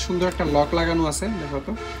মাথায় খুবই সুন্দর একটা লক লাগানো আছে, দেখো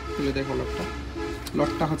তো, খুলে দেখো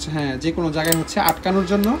লকটা হচ্ছে, হ্যাঁ, যে কোনো জায়গায় হচ্ছে আটকানোর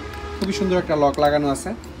জন্য খুবই সুন্দর একটা লক লাগানো আছে।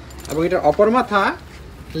 এবং এটার অপর মাথা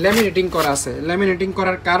ল্যামিনেটিং করা আছে। ল্যামিনেটিং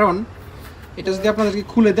করার কারণ, এটা যদি আপনাদেরকে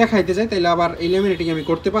খুলে দেখাইতে যাই তাহলে আবার এই ল্যামিনেটিং আমি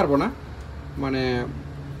করতে পারবো না। মানে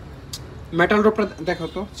মেটাল রোপটা দেখো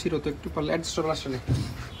তো, ছিল তো একটু, পারলে অ্যাডজাস্টেবল আসলে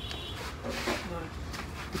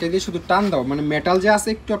এটা দিয়ে শুধু টান দাও, মানে মেটাল যে আছে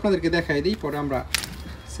একটু আপনাদেরকে দেখাই দিই, পরে আমরা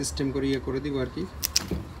সিস্টেম করে ইয়ে করে দিব আর কি।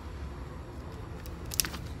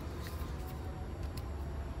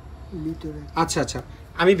 আচ্ছা আচ্ছা,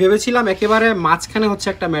 আমি ভেবেছিলাম একেবারে মাঝখানে হচ্ছে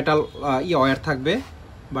একটা মেটাল ওয়্যার থাকবে,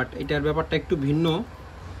 বাট এটার ব্যাপারটা একটু ভিন্ন।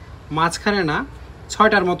 মাঝখানে না,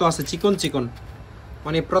 6টার মতো আছে চিকন চিকন,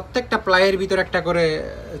 মানে প্রত্যেকটা প্লাইয়ের ভিতর একটা করে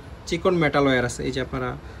চিকন মেটাল ওয়্যার আছে। এই যে আপনারা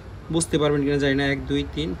বুঝতে পারবেন কিনা জানি না, 1 2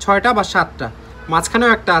 3 6টা বা 7টা,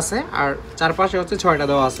 মাঝখানেও একটা আছে, আর চারপাশে হচ্ছে 6টা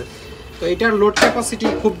দেওয়া আছে। তো এটার লোড ক্যাপাসিটি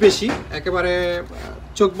খুব বেশি, একেবারে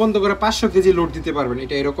চোখ বন্ধ করে 500 কেজি লোড দিতে পারবেন।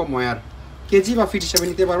 এটা এরকম ওয়্যার, কেজি বা ফিট হিসাবে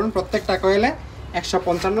নিতে পারবেন। প্রত্যেকটা কয়েলে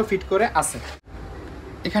 155 ফিট করে আছে।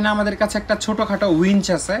 এখানে আমাদের কাছে একটা ছোটোখাটো উইঞ্চ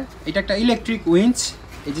আছে, এটা একটা ইলেকট্রিক উইঞ্চ।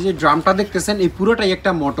 এই যে ড্রামটা দেখতেছেন, এই পুরোটাই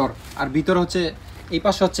একটা মোটর, আর ভিতরে হচ্ছে এই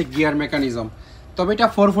পাশে হচ্ছে গিয়ার মেকানিজম। তবে এটা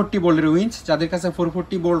 440 ভোল্টের উইঞ্চ, যাদের কাছে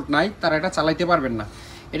 440 ভোল্ট নাই তারা এটা চালাইতে পারবেন না।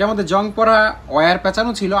 এটার মধ্যে জং পড়া ওয়্যার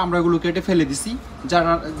পেঁচানো ছিল, আমরা এগুলো কেটে ফেলে দিছি।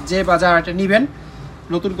 যারা এটা নেবেন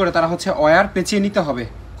নতুন করে, তারা হচ্ছে ওয়্যার পেঁচিয়ে নিতে হবে,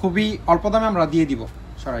 খুবই অল্প দামে আমরা দিয়ে দিব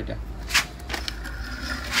সরাইটা।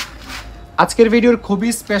 আজকের ভিডিওর খুবই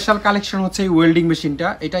স্পেশাল কালেকশন হচ্ছে এই ওয়েল্ডিং মেশিনটা।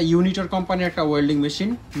 এটা ইউনিটর কোম্পানির একটা ওয়েল্ডিং মেশিন,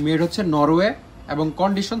 মেড হচ্ছে নরওয়ে এবং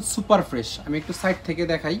কন্ডিশন সুপার ফ্রেশ। আমি একটু সাইড থেকে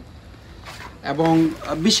দেখাই, এবং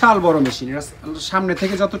বিশাল বড় মেশিন। এটা সামনে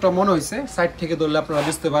থেকে যতটা মনে হয়েছে, সাইড থেকে ধরলে আপনারা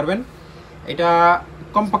বুঝতে পারবেন। এটা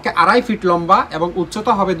কমপক্ষে 2.5 ফিট লম্বা এবং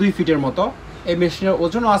উচ্চতা হবে 2 ফিটের মতো। এই মেশিনের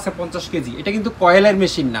ওজনও আছে 50 কেজি। এটা কিন্তু কয়েলের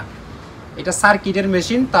মেশিন না, এটা সার্কিটের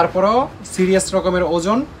মেশিন, তারপরেও সিরিয়াস রকমের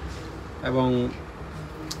ওজন। এবং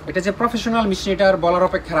এটা যে প্রফেশনাল মেশিন, এটা আর বলার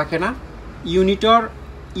অপেক্ষা রাখে না। ইউনিটর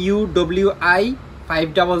UWI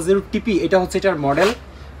 500 TP, এটা হচ্ছে এটার মডেল।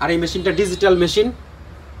 আর এই মেশিনটা ডিজিটাল মেশিন।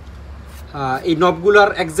 এই নবগুলার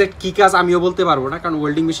এক্স্যাক্ট কী কাজ আমিও বলতে পারবো না, কারণ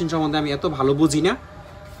ওয়েল্ডিং মেশিন সম্বন্ধে আমি এত ভালো বুঝি না।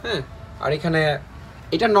 হ্যাঁ, আর এখানে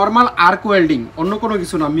এটা নর্মাল আর্ক ওয়েল্ডিং, অন্য কোনো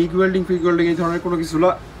কিছু না, মিগ ওয়েল্ডিং ফিগ ওয়েল্ডিং এই ধরনের কোনো কিছু না,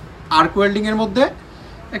 আর্ক ওয়েল্ডিংয়ের মধ্যে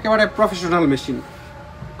একেবারে প্রফেশনাল মেশিন।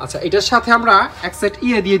 আচ্ছা, এটার সাথে আমরা এক সেট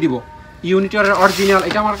দিয়ে দিব ইউনিটরের অরিজিনাল,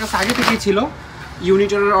 এটা আমার কাছে আগে থেকেই ছিল,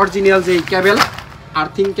 ইউনিটরের অরিজিনাল যেই কেবেল,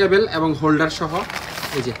 আর্থিং কেবেল এবং হোল্ডার সহ।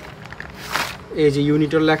 এই যে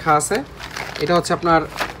ইউনিটর লেখা আছে, এটা হচ্ছে আপনার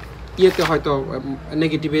ইয়েতে হয়তো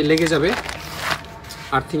নেগেটিভে লেগে যাবে,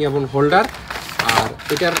 আর্থিং এবং হোল্ডার। আর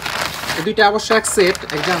এটার দুইটা অবশ্য এক সেট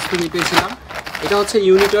এক জাহাজ থেকে পেয়েছিলাম। এটা হচ্ছে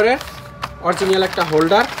ইউনিটরের অরিজিনাল একটা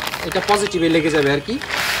হোল্ডার, এটা পজিটিভে লেগে যাবে আর কি।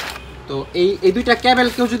 তো এই দুইটা ক্যাবেল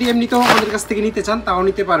কেউ যদি এমনিতেও আমাদের কাছ থেকে নিতে চান তাও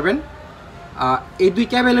নিতে পারবেন। এই দুই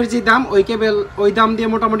ক্যাবেলের যে দাম, ওই দাম দিয়ে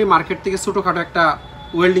মোটামুটি মার্কেট থেকে ছোটোখাটো একটা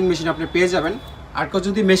ওয়েল্ডিং মেশিন আপনি পেয়ে যাবেন। আর কেউ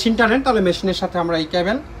যদি মেশিনটা নেন তাহলে মেশিনের সাথে আমরা এই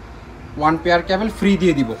ক্যাবেল 1 পেয়ার ক্যাবেল ফ্রি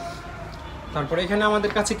দিয়ে দিব। তারপরে এখানে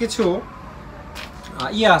আমাদের কাছে কিছু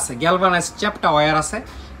আছে, গ্যালভানাইজড চ্যাপ্টা ওয়্যার আছে।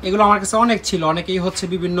 এগুলো আমার কাছে অনেক ছিল, অনেকেই হচ্ছে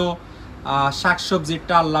বিভিন্ন শাকসবজির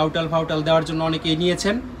টাল লাউটাল ফাউটাল দেওয়ার জন্য অনেকেই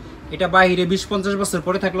নিয়েছেন। এটা বাইরে 20-50 বছর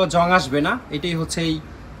পরে থাকলেও জং আসবে না, এটাই হচ্ছে এই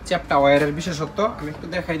চ্যাপ্টা ওয়্যারের বিশেষত্ব। আমি একটু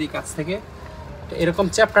দেখাই দিই কাছ থেকে, এরকম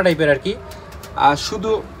চ্যাপ্টা টাইপের আর কি।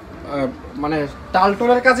 শুধু মানে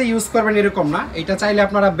টালটোলের কাজে ইউজ করবেন এরকম না, এটা চাইলে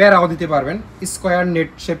আপনারা বেড়াও দিতে পারবেন, স্কোয়ার নেট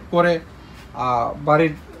শেপ করে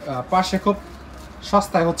বাড়ির পাশে খুব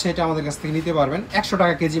সস্তায় হচ্ছে এটা আমাদের কাছ থেকে নিতে পারবেন। 100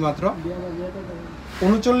 টাকা কেজি মাত্র।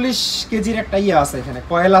 39 কেজির একটা আছে, এখানে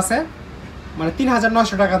কয়েল আছে, মানে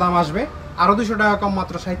 3900 টাকা দাম আসবে, আরও 200 টাকা কম,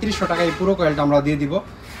 মাত্র 3700 টাকা এই পুরো কয়েলটা আমরা দিয়ে দিব।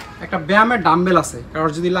 একটা ব্যায়ামের ডাম্বেল আছে,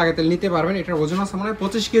 কারোর যদি লাগে তাহলে নিতে পারবেন। এটার ওজন আছে মানে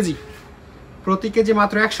 25 কেজি, প্রতি কেজি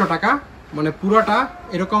মাত্র 100 টাকা, মানে পুরোটা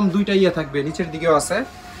এরকম দুইটা থাকবে, নিচের দিকেও আছে,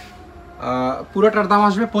 পুরোটার দাম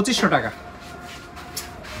আসবে 2500 টাকা।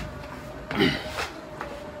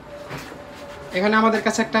 এখানে আমাদের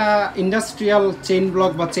কাছে একটা ইন্ডাস্ট্রিয়াল চেইন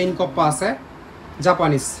ব্লক বা চেইন কপ্পা আছে,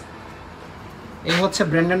 জাপানিজ। এই হচ্ছে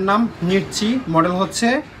ব্র্যান্ডের নাম নিচ্ছি, মডেল হচ্ছে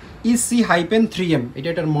EC-3M, এটা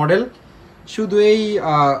এটার মডেল। শুধু এই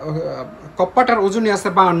কপ্পাটার ওজনই আছে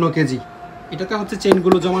 52 কেজি। এটাতে হচ্ছে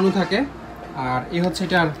চেইনগুলো জমানো থাকে। আর এই হচ্ছে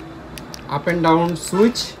এটার up and down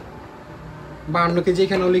switch, 52 KG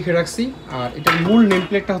এখানেও লিখে রাখছি। আর এটার মূল নেম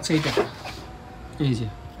প্লেটটা হচ্ছে এইটা, এই যে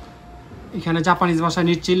এখানে জাপানিজ ভাষায়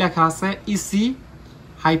নিশ্চয়ই লেখা আছে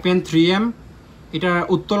EC-3M। এটার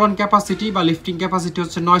উত্তোলন ক্যাপাসিটি বা লিফটিং ক্যাপাসিটি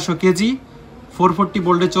হচ্ছে 900 কেজি, 440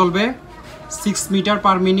 ভোল্টে চলবে, 6 মিটার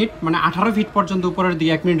পার মিনিট, মানে 18 ফিট পর্যন্ত উপরের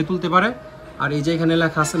দিকে 1 মিনিটে তুলতে পারে। আর এই যে এখানে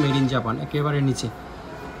লেখা আছে মেড ইন জাপান, একেবারে নিচে,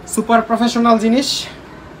 সুপার প্রফেশনাল জিনিস।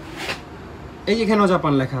 এই এখানেও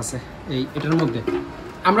জাপান লেখা আছে এটার মধ্যে।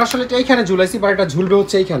 আমরা আসলে এটা এইখানে ঝুলাইছি, বা এটা ঝুলবে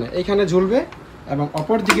হচ্ছে এইখানে ঝুলবে, এবং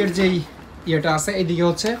অপর দিকের যেই ইয়েটা আছে এইদিকে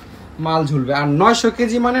হচ্ছে মাল ঝুলবে। আর 900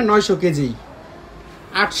 কেজি মানে 900 কেজি,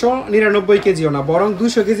 899 কেজিও না, বরং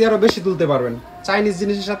 200 কেজি আরও বেশি তুলতে পারবেন চাইনিজ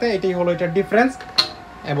জিনিসের সাথে। এটাই হলো এটার ডিফারেন্স।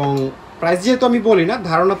 এবং প্রাইস যেহেতু আমি বলি না,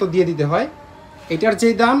 ধারণা তো দিয়ে দিতে হয়। এটার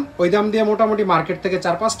যেই দাম, ওই দাম দিয়ে মোটামুটি মার্কেট থেকে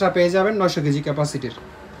 4-5টা পেয়ে যাবেন 900 কেজি ক্যাপাসিটির।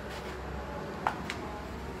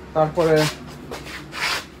 তারপরে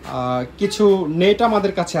কিছু নেট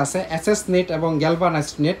আমাদের কাছে আছে, এসএস নেট এবং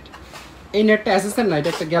গ্যালভানাইজড নেট। এই নেটটা এসএসের না, এটা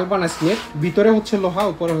একটা গ্যালভানাইজড নেট, ভিতরে হচ্ছে লোহা,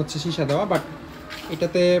 উপরে হচ্ছে সীসা দেওয়া, বাট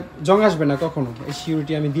এটাতে জং আসবে না কখনো, এই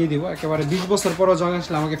সিউরিটি আমি দিয়ে দিব। একেবারে 20 বছর পরও জং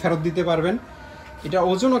আসলে আমাকে ফেরত দিতে পারবেন। এটা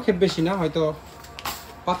ওজনও খুব বেশি না, হয়তো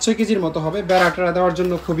 5-6 কেজির মতো হবে, বেড়াটা দেওয়ার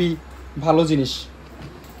জন্য খুবই ভালো জিনিস।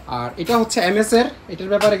 আর এটা হচ্ছে এমএসের, এটার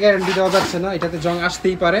ব্যাপারে গ্যারান্টি দেওয়া যাচ্ছে না, এটাতে জং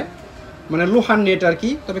আসতেই পারে, মানে লোহার নেট আর কি,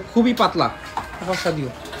 তবে খুবই পাতলা, বর্ষা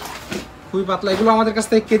দিও খুবই পাতলা। এগুলো আমাদের কাছ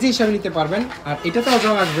থেকে কেজি হিসাবে নিতে পারবেন। আর এটাতেও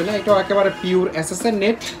জং আসবে না, এটাও একেবারে পিওর এসএসের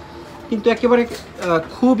নেট, কিন্তু একেবারে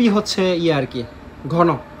খুবই হচ্ছে আর কি ঘন,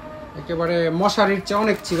 একেবারে মশারির চেয়ে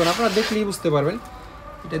অনেক চিকন, আপনারা দেখলেই বুঝতে পারবেন।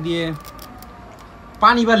 এটা দিয়ে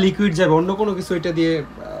পানি বা লিকুইড যাবে, অন্য কোনো কিছু এটা দিয়ে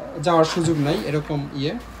যাওয়ার সুযোগ নাই, এরকম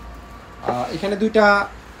এখানে দুইটা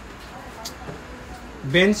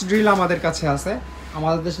বেঞ্চ ড্রিল আমাদের কাছে আছে,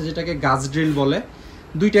 আমাদের দেশে যেটাকে গাছ ড্রিল বলে।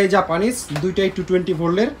 দুইটাই জাপানিজ, দুইটাই 220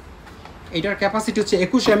 ভোল্টের। এটার ক্যাপাসিটি হচ্ছে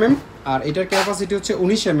 21 mm, আর এটার ক্যাপাসিটি হচ্ছে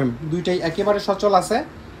 19 mm। দুইটাই একেবারে সচল আছে,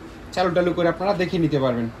 চালু করে আপনারা দেখে নিতে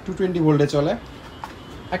পারবেন, 220 ভোল্টে চলে।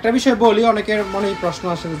 একটা বিষয় বলি, অনেকের মনেই প্রশ্ন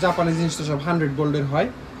আসে যে জাপানি জিনিস তো সব 100 ভোল্টের হয়,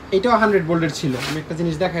 এটাও 100 ভোল্টের ছিল। আমি একটা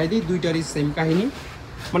জিনিস দেখাই দিই, দুইটারই সেম কাহিনী।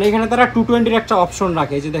 মানে এখানে তারা 220-এর একটা অপশন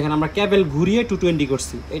রাখে, যে দেখেন আমরা কেবল ঘুরিয়ে 220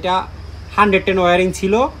 করছি। এটা 110 ওয়ারিং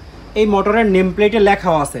ছিল। এই মোটরের নেম প্লেটে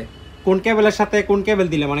লেখাও আছে কোন কেবলের সাথে কোন কেবল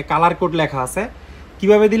দিলে, মানে কালার কোড লেখা আছে,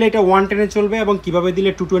 কিভাবে দিলে এটা 110-এ চলবে এবং কিভাবে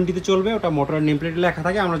দিলে 220-তে চলবে, ওটা মোটরের নেম প্লেটে লেখা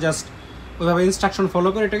থাকে। আমরা জাস্ট ওইভাবে ইনস্ট্রাকশন ফলো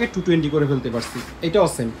করে এটাকে 220 করে ফেলতে পারছি। এটাও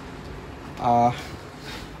সেম।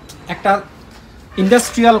 একটা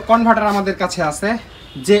ইন্ডাস্ট্রিয়াল কনভার্টার আমাদের কাছে আছে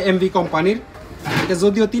JMV কোম্পানির। এটা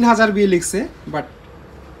যদিও 3000 বিয়ে লিখছে, বাট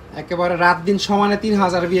একেবারে রাত দিন সমানে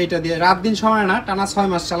 3000 বিয়ে এটা দিয়ে, রাত দিন সমানে না, টানা 6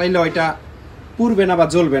 মাস চালাইলেও এটা পুড়বে না বা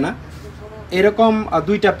জ্বলবে না। এরকম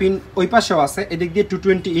দুইটা পিন ওই পাশেও আছে, এদিক দিয়ে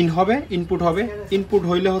 220 ইন হবে, ইনপুট হবে। ইনপুট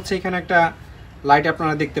হইলে হচ্ছে এখানে একটা লাইট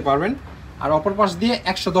আপনারা দেখতে পারবেন, আর অপর পাশ দিয়ে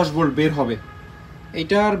 110 ভোল্ট বের হবে।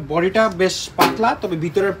 এইটার বডিটা বেশ পাতলা, তবে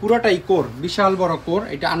ভিতরের পুরোটাই কোর, বিশাল বড় কোর।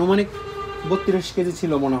 এটা আনুমানিক 32 কেজি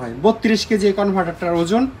ছিল মনে হয়, 32 কেজি এই কনভার্টারটার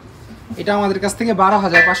ওজন। এটা আমাদের কাছ থেকে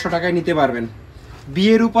 12,500 টাকায় নিতে পারবেন।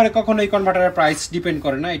 বিয়ের উপরে কখনো এই কনভার্টারের প্রাইস ডিপেন্ড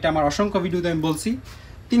করে না, এটা আমার অসংখ্য ভিডিওতে আমি বলছি।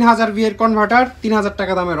 3000 বিয়ের কনভার্টার 3000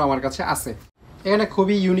 টাকা দামেরও আমার কাছে আছে। এখানে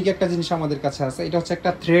খুবই ইউনিক একটা জিনিস আমাদের কাছে আছে, এটা হচ্ছে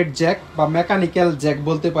একটা থ্রেড জ্যাক বা মেকানিক্যাল জ্যাক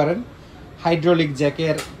বলতে পারেন, হাইড্রোলিক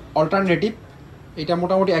জ্যাকের অল্টারনেটিভ। এটা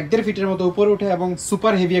মোটামুটি 1.5 ফিটের মতো উপরে উঠে এবং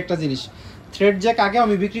সুপার হেভি একটা জিনিস। থ্রেড জ্যাক আগে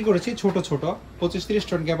আমি বিক্রি করেছি ছোট ছোট 25-30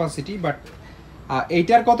 টন ক্যাপাসিটি, বাট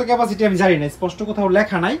এইটার কত ক্যাপাসিটি আমি জানি না, স্পষ্ট কোথাও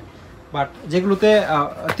লেখা নাই। বাট যেগুলোতে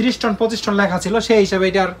 30 টন 25 টন লেখা ছিল, সেই হিসাবে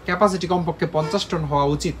এটার ক্যাপাসিটি কমপক্ষে 50 টন হওয়া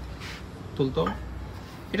উচিত। তুলতো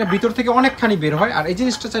এটা ভিতর থেকে অনেকখানি বের হয়, আর এই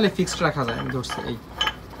জিনিসটা চাইলে ফিক্সড রাখা যায়। আমি ধরছি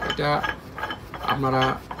এটা আপনারা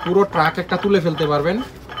পুরো ট্রাক একটা তুলে ফেলতে পারবেন।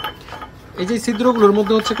 এই যে ছিদ্রগুলোর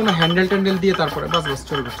মধ্যে হচ্ছে কোনো হ্যান্ডেল ট্যান্ডেল দিয়ে তারপরে বাস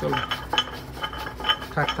চলবে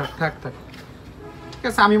থাক থাক থাক থাক, ঠিক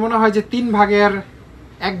আছে। আমি মনে হয় যে 3 ভাগের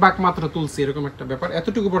 1 ভাগ মাত্র তুলছি, এরকম একটা ব্যাপার।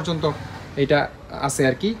 এতটুকু পর্যন্ত এটা আছে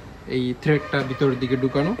আর কি, এই থ্রেডটা ভিতরের দিকে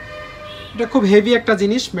ঢুকানো। এটা খুব হেভি একটা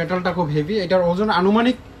জিনিস, মেটালটা খুব হেভি। এটার ওজন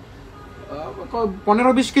আনুমানিক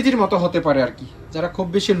 15-20 কেজির মতো হতে পারে আর কি। যারা খুব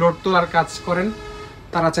বেশি লোড তোলার কাজ করেন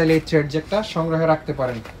তারা চাইলে এই থ্রেড জ্যাকটা সংগ্রহে রাখতে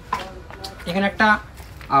পারেন। এখানে একটা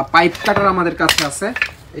পাইপ কাটার আমাদের কাছে আছে,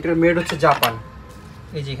 এটার মেড হচ্ছে জাপান।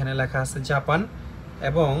 এই যে এখানে লেখা আছে জাপান,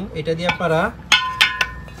 এবং এটা দিয়ে আপনারা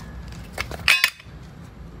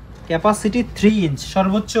ক্যাপাসিটি 3 ইঞ্চ,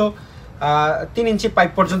 সর্বোচ্চ 3 ইঞ্চি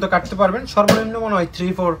পাইপ পর্যন্ত কাটতে পারবেন। সর্বনিম্ন মনে হয়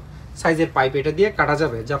 3-4 সাইজের পাইপ এটা দিয়ে কাটা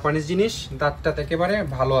যাবে। জাপানিজ জিনিস, দাঁতটা একেবারে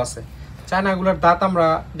ভালো আছে। চায়নাগুলোর দাঁত আমরা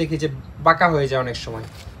দেখি যে বাঁকা হয়ে যায় অনেক সময়।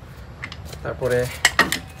 তারপরে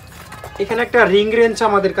এখানে একটা রিং রেঞ্চ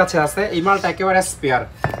আমাদের কাছে আছে, এই মালটা একেবারে স্পেয়ার।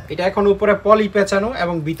 এটা এখন উপরে পলি পেঁচানো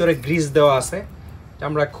এবং ভিতরে গ্রিস দেওয়া আছে,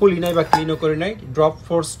 আমরা খুলি নাই বা ক্লিনও করি নাই। ড্রপ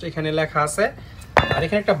ফোর্স এখানে লেখা আছে, আর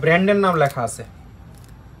এখানে একটা ব্র্যান্ডের নাম লেখা আছে,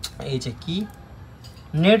 এই যে কি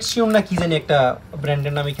নেট শিওর না কি জানি একটা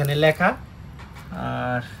ব্র্যান্ডের নাম এখানে লেখা।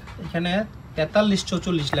 আর এখানে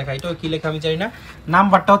 4344 লেখা, এটাও কি লেখা আমি জানি না।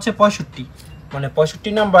 নাম্বারটা হচ্ছে 65, মানে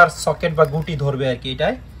 65 নাম্বার সকেট বা গুটি ধরবে আর কি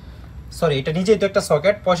এটাই। সরি, এটা নিজেই তো একটা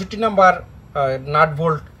সকেট। 65 নাম্বার নাট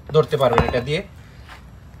বোল্ট ধরতে পারবেন এটা দিয়ে।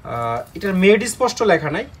 এটার মেড স্পষ্ট লেখা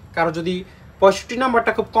নাই, কারো যদি 65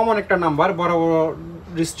 নাম্বারটা খুব কমন একটা নাম্বার, বড় বড়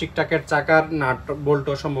রিস্ট্রিক্টাকের চাকার নাট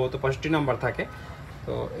বোল্টও সম্ভবত 65 নাম্বার থাকে,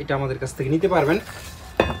 তো এটা আমাদের কাছ থেকে নিতে পারবেন।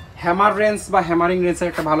 হ্যামার রেঞ্জ বা হ্যামারিং রেঞ্জের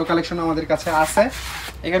একটা ভালো কালেকশন আমাদের কাছে আছে।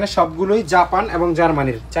 এখানে সবগুলোই জাপান এবং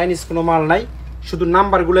জার্মানির, চাইনিজ কোনো মাল নাই। শুধু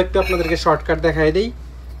নাম্বারগুলো একটু আপনাদেরকে শর্টকাট দেখাই দিই।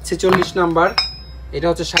 46 নাম্বার, এটা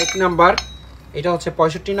হচ্ছে 60 নাম্বার, এটা হচ্ছে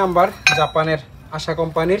 65 নাম্বার জাপানের আশা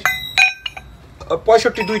কোম্পানির।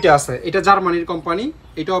 65 দুইটা আছে, এটা জার্মানির কোম্পানি,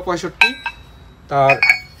 এটাও 65। তার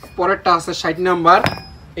পরেরটা আছে 60 নাম্বার,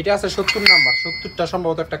 এটা আছে 70 নাম্বার। 70টা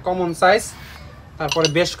সম্ভবত একটা কমন সাইজ। তারপরে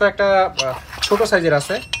বেশ কয়েকটা ছোট সাইজের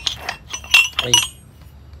আছে।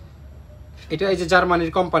 এটা এই যে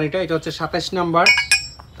জার্মানির কোম্পানিটা, এটা হচ্ছে 27 নাম্বার।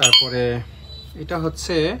 তারপরে এটা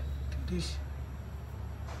হচ্ছে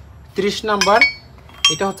 30 নাম্বার,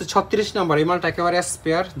 এটা হচ্ছে 36 নাম্বার। এই মালটা একেবারে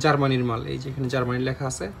স্পেয়ার, জার্মানির মাল, এই যে এখানে জার্মানি লেখা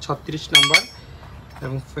আছে 36 নাম্বার।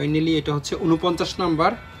 এবং ফাইনালি এটা হচ্ছে 49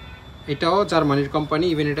 নাম্বার, এটাও জার্মানির কোম্পানি,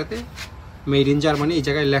 ইভেন এটাতে মেড ইন জার্মানি এই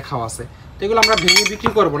জায়গায় লেখাও আছে। তো এগুলো আমরা ভেঙে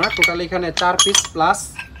বিক্রি করবো না, টোটাল এখানে 4 পিস প্লাস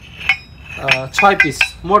 6 পিস,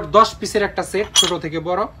 মোট 10 পিসের একটা সেট, ছোট থেকে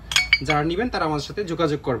বড়। যারা নেবেন তারা আমাদের সাথে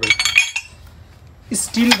যোগাযোগ করবেন।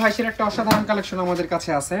 স্টিল ভাইসের একটা অসাধারণ কালেকশন আমাদের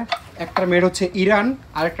কাছে আছে। একটার মেড হচ্ছে ইরান,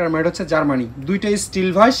 আর একটার মেড হচ্ছে জার্মানি। দুইটাই স্টিল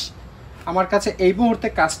ভাইস আমার কাছে। এই মুহূর্তে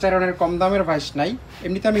কাস্ট আয়রনের কম দামের ভাইস নাই,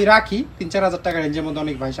 এমনিতে আমি রাখি 3-4 হাজার টাকা রেঞ্জের মধ্যে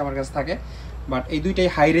অনেক ভাইস আমার কাছে থাকে, বাট এই দুইটাই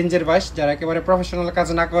হাই রেঞ্জের ভাইস। যারা একেবারে প্রফেশনাল কাজ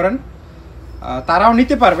না করেন তারাও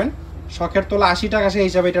নিতে পারবেন। শখের তোলা 80 টাকা, সেই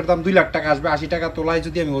হিসাবে এটার দাম 2 লাখ টাকা আসবে। 80 টাকা তোলায়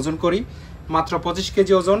যদি আমি ওজন করি, মাত্র 25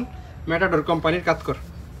 কেজি ওজন, ম্যাটাডোর কোম্পানির কাজ কর।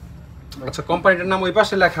 আচ্ছা, কোম্পানিটার নাম ওই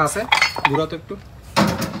পাশে লেখা আছে, ঘুরাও তো একটু,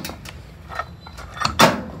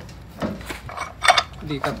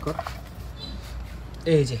 কাজ কর।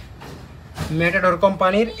 এই যে ম্যাটাডোর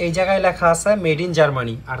কোম্পানির, এই জায়গায় লেখা আছে মেড ইন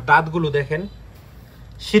জার্মানি। আর দাঁতগুলো দেখেন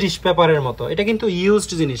শিরিষ পেপারের মতো। এটা কিন্তু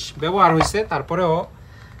ইউজড জিনিস, ব্যবহার হয়েছে, তারপরেও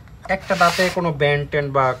একটা দাঁতে কোনো ব্যান্ড ট্যান্ড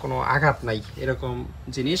বা কোনো আঘাত নাই, এরকম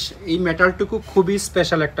জিনিস। এই মেটালটুকু খুবই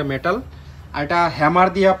স্পেশাল একটা মেটাল। আর এটা হ্যামার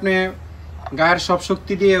দিয়ে আপনি গায়ের সব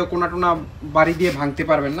শক্তি দিয়ে কোনা টোনা বাড়ি দিয়ে ভাঙতে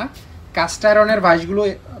পারবেন না। কাস্ট আয়রনের ভাইসগুলো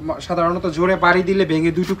সাধারণত জোরে বাড়ি দিলে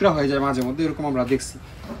ভেঙে 2 টুকরা হয়ে যায় মাঝে মধ্যে, এরকম আমরা দেখছি।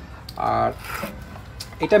 আর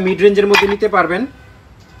এটা মিড রেঞ্জের মধ্যে নিতে পারবেন।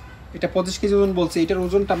 এটা 25 কেজি ওজন বলছে, এটার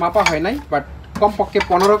ওজনটা মাপা হয় নাই, বাট কমপক্ষে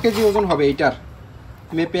 15 কেজি ওজন হবে এইটার।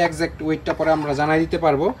 মেপে এক্স্যাক্ট ওয়েটটা পরে আমরা জানাই দিতে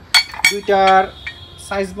পারবো। দুইটার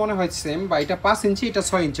সাইজ মনে হয় সেম, বা এটা 5 ইঞ্চি, এটা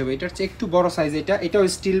 6 ইঞ্চি হবে। এটার চেয়ে একটু বড় সাইজ এটা। এটাও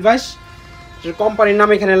স্টিল ভাইস, এর কোম্পানির নাম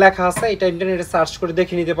এখানে লেখা আছে, এটা ইন্টারনেটে সার্চ করে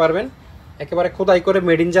দেখে নিতে পারবেন। একেবারে খোদাই করে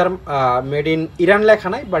মেড ইন ইরান লেখা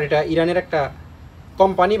নাই, বাট এটা ইরানের একটা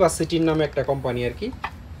কোম্পানি বা সিটির নামে একটা কোম্পানি আর কি।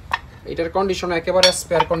 এটার কন্ডিশন একেবারে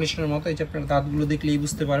স্পেয়ার কন্ডিশনের মতো। এই যে আপনার দাঁতগুলো দেখলেই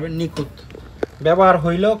বুঝতে পারবেন, নিখুঁত। ব্যবহার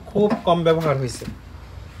হইলেও খুব কম ব্যবহার হয়েছে।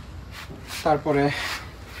 তারপরে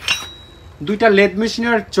দুইটা লেদ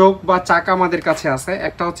মেশিনের চোখ বা চাকা আমাদের কাছে আছে।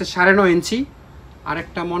 একটা হচ্ছে 9.5 ইঞ্চি, আর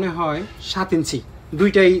একটা মনে হয় 7 ইঞ্চি।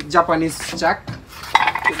 দুইটাই জাপানিজ চাক,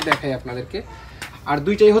 দেখাই আপনাদেরকে। আর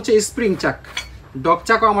দুইটাই হচ্ছে স্প্রিং চাক। ডগ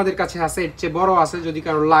চাকও আমাদের কাছে আছে, এর চেয়ে বড় আছে, যদি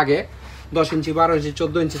কারো লাগে 10 ইঞ্চি, 12 ইঞ্চি,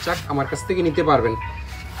 14 ইঞ্চি চাক আমার কাছ থেকে নিতে পারবেন।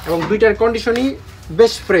 এবং দুইটার কন্ডিশনই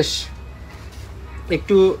বেশ ফ্রেশ।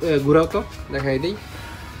 একটু ঘুরাও তো, দেখাই দিই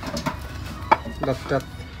দাঁতটা।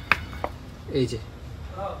 এই যে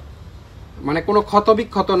মানে কোনো ক্ষত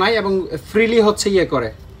বিক্ষত নাই, এবং ফ্রিলি হচ্ছে ইয়ে করে,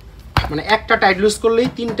 মানে একটা টাইট লুজ করলেই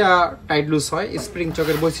 3টা টাইট লুজ হয়। স্প্রিং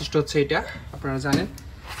চকের বৈশিষ্ট্য হচ্ছে এটা, আপনারা জানেন।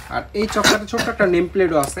 আর এই চকটাতে ছোট্ট একটা নেম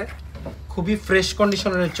প্লেটও আছে। খুবই ফ্রেশ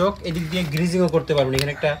কন্ডিশনের চোখ। এদিক দিয়ে গ্রিজিংও করতে পারবেন,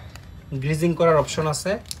 এখানে একটা গ্রিজিং করার অপশন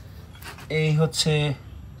আছে। এই হচ্ছে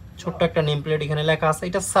ছোট্ট একটা নেম প্লেট, এখানে লেখা আছে।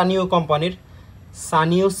 এটা সানিও কোম্পানির,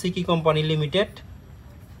 সানিও সিকি কোম্পানি লিমিটেড।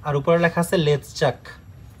 আর উপরে লেখা আছে লেথ চাক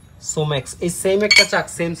সোম্যাক্স। এই সেম একটা চাক,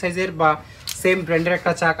 সেম সাইজের বা সেম ব্র্যান্ডের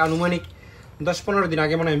একটা চাক আনুমানিক 10-15 দিন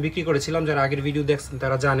আগে মনে আমি বিক্রি করেছিলাম। যারা আগের ভিডিও দেখছেন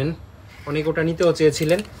তারা জানেন, অনেক ওটা নিতেও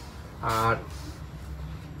চেয়েছিলেন। আর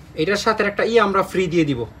এটার সাথে একটা আমরা ফ্রি দিয়ে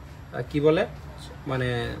দিব, কি বলে মানে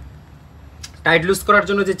টাইট লুজ করার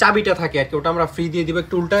জন্য যে চাবিটা থাকে আর কি, ওটা আমরা ফ্রি দিয়ে দিব।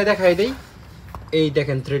 একটু উল্টায় দেখাই দেই। এই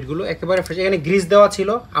দেখেন থ্রেডগুলো একেবারে ফ্রেশ। এখানে গ্রিজ দেওয়া ছিল,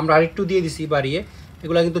 আমরা আরেকটু দিয়ে দিছি বাড়িয়ে।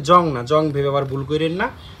 এগুলো কিন্তু জং না, জং ভেবে আবার ভুল করেন না।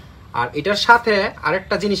 আর এটার সাথে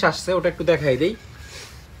আরেকটা জিনিস আসছে, ওটা একটু দেখাই দেই।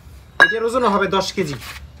 এটার ওজন হবে 10 কেজি।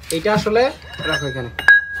 এইটা আসলে রাখো এখানে,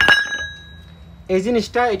 এই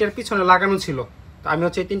জিনিসটা এটার পিছনে লাগানো ছিল, তো আমি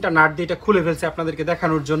হচ্ছে এই 3টা নাট দিয়ে এটা খুলে ফেলছি আপনাদেরকে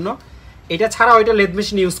দেখানোর জন্য। এটা ছাড়াও এটা লেদ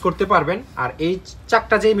মেশিন ইউজ করতে পারবেন। আর এই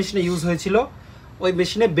চাকটা যেই মেশিনে ইউজ হয়েছিল, ওই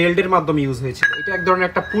মেশিনে বেল্টের মাধ্যমে ইউজ হয়েছিল। এটা এক ধরনের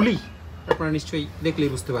একটা পুলি, আপনারা নিশ্চয়ই দেখলেই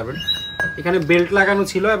বুঝতে পারবেন। এখানে বেল্ট লাগানো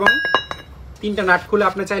ছিল, এবং 3টা নাট খুলে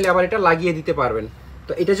আপনি চাইলে আবার এটা লাগিয়ে দিতে পারবেন।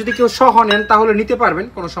 তো এটা যদি কেউ সহ নেন তাহলে নিতে পারবেন,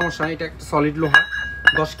 কোনো সমস্যা নেই। এটা একটা সলিড লোহা,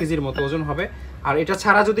 10 কেজির মতো ওজন হবে। আর এটা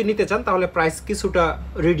ছাড়া যদি নিতে চান তাহলে প্রাইস কিছুটা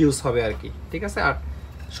রিডিউস হবে আর কি, ঠিক আছে। আর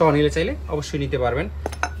সহ নিলে চাইলে অবশ্যই নিতে পারবেন।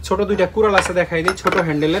 ছোট 2টা কুড়াল আছে, দেখাই দিই, ছোট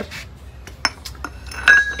হ্যান্ডেলের।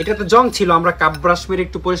 এটা তো জং ছিল, আমরা কাপ ব্রাশ মেরে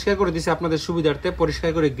একটু পরিষ্কার করে দিয়েছি আপনাদের সুবিধার্থে, পরিষ্কার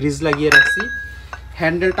করে গ্রিজ লাগিয়ে রাখছি।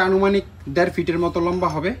 হ্যান্ডেলটা আনুমানিক 1.5 ফিটের মতো লম্বা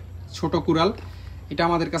হবে, ছোট কুড়াল। এটা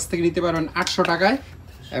আমাদের কাছ থেকে নিতে পারবেন 800 টাকায়।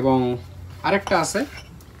 এবং আরেকটা আছে,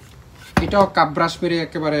 এটাও কাপ ব্রাশ মেরে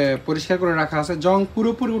একেবারে পরিষ্কার করে রাখা আছে, জং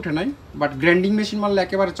পুরোপুরি উঠে নাই, বাট গ্রাইন্ডিং মেশিন মারলে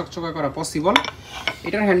একেবারে চকচকা করা পসিবল।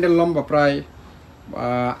 এটার হ্যান্ডেল লম্বা প্রায়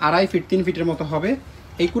 2.5 ফিট 3 ফিটের মতো হবে।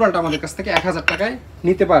 এই কুড়ালটা আমাদের কাছ থেকে 1000 টাকায়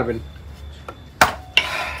নিতে পারবেন।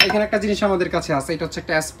 এখানে একটা জিনিস আমাদের কাছে আছে, এটা হচ্ছে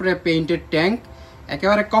একটা স্প্রে পেইন্টেড ট্যাঙ্ক,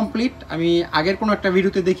 একেবারে কমপ্লিট। আমি আগের কোনো একটা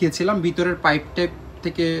ভিডিওতে দেখিয়েছিলাম, ভিতরের পাইপ টাইপ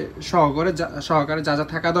থেকে সহকারে যা যা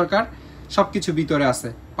থাকা দরকার সব কিছু ভিতরে আছে,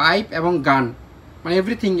 পাইপ এবং গান, মানে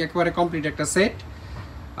এভরিথিং একেবারে কমপ্লিট একটা সেট।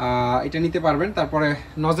 এটা নিতে পারবেন। তারপরে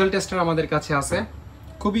নজেল টেস্টার আমাদের কাছে আছে,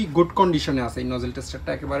 খুবই গুড কন্ডিশনে আছে এই নজেল টেস্টারটা,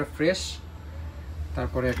 একেবারে ফ্রেশ।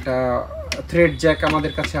 তারপরে একটা থ্রেড জ্যাক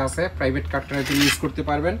আমাদের কাছে আছে, প্রাইভেট কাটারের জন্য ইউজ করতে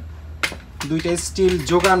পারবেন। 2টা স্টিল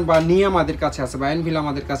যোগান বা নিয়ে আমাদের কাছে আছে, বা এনভিল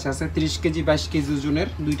আমাদের কাছে আছে, 30 কেজি 22 কেজি ওজনের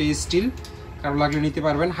 2টা স্টিল, কারো লাগলে নিতে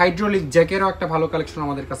পারবেন। হাইড্রোলিক জ্যাকেরও একটা ভালো কালেকশন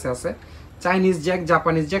আমাদের কাছে আছে, চাইনিজ জ্যাক,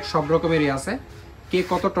 জাপানিজ জ্যাক সব রকমেরই আছে। কে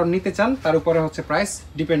কত টন নিতে চান তার উপরে হচ্ছে প্রাইস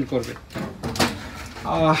ডিপেন্ড করবে।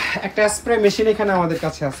 একটা স্প্রে মেশিন এখানে আমাদের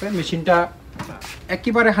কাছে আছে, মেশিনটা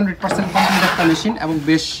একেবারে 100% কমপ্লিট একটা মেশিন, এবং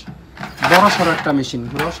বেশ বড় সড়ো একটা মেশিন।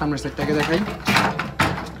 সামনের সাইডটাকে দেখাই,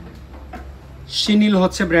 শিনিল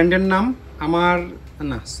হচ্ছে ব্র্যান্ডের নাম। আমার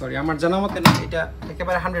জানা মতে না, এটা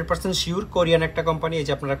একেবারে 100% শিওর কোরিয়ান একটা কোম্পানি। এই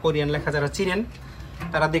যে আপনারা কোরিয়ান লেখা যারা চিনেন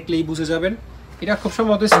তারা দেখলেই বুঝে যাবেন। এটা খুব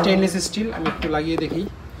সম্ভবত স্টেনলেস স্টিল, আমি একটু লাগিয়ে দেখি।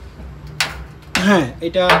 হ্যাঁ,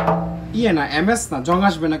 এটা না এমএস না, জং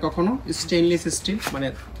আসবে না কখনো, স্টেনলেস স্টিল মানে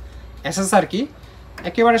এসএস আর কি,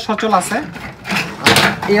 একেবারে সচল আছে।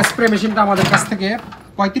 এই স্প্রে মেশিনটা আমাদের কাছ থেকে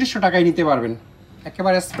 3500 টাকায় নিতে পারবেন,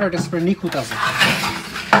 একেবারে স্প্রে নিখুঁত আছে।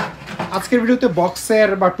 আজকের ভিডিওতে বক্সের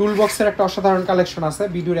বা টুল বক্সের একটা অসাধারণ কালেকশন আছে।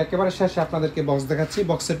 ভিডিওর একেবারে শেষে আপনাদেরকে বক্স দেখাচ্ছি,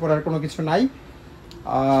 বক্সের পর আর কোনো কিছু নাই।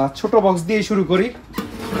 ছোট বক্স দিয়ে শুরু করি।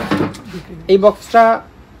 এই বক্সটা,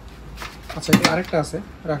 আচ্ছা এটা আরেকটা আছে,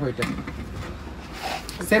 রাখো। এটা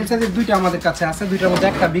সেম সাইজের দুইটা আমাদের কাছে আছে, দুইটার মধ্যে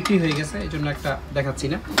একটা বিক্রি হয়ে গেছে, এই জন্য একটা দেখাচ্ছি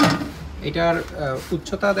না। এটার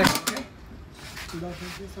উচ্চতা দেখতে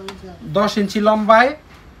 10 ইঞ্চি লম্বায়,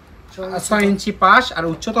 6 ইঞ্চি পাশ, আর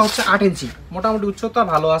উচ্চতা হচ্ছে 8 ইঞ্চি। মোটামুটি উচ্চতা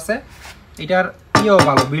ভালো আছে। এটার ইয়েও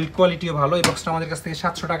ভালো, বিল্ড কোয়ালিটিও ভালো। এই বক্সটা আমাদের কাছ থেকে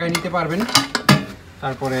 700 টাকায় নিতে পারবেন।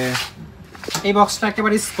 তারপরে এই বক্সটা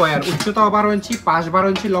একেবারে স্কোয়ার, উচ্চতাও 12 ইঞ্চি, পাশ 12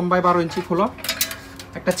 ইঞ্চি, লম্বায় 12 ইঞ্চি। খোলো,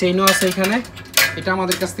 একটা চেইনও আছে এখানে। এটা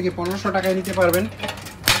আমাদের কাছ থেকে 1500 টাকায় নিতে পারবেন।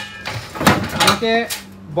 আমাকে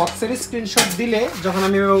বক্সের স্ক্রিনশট দিলে যখন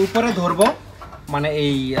আমি উপরে ধরবো, মানে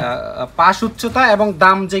এই পাশ উচ্চতা এবং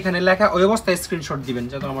দাম যেখানে লেখা ওই অবস্থায় স্ক্রিনশট দিবেন,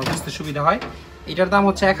 যাতে আমার বুঝতে সুবিধা হয়। এটার দাম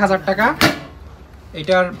হচ্ছে 1000 টাকা।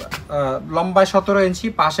 এটার লম্বায় 17 ইঞ্চি,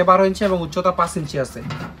 পাশে 12 ইঞ্চি এবং উচ্চতা 5 ইঞ্চি আছে।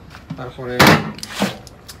 তারপরে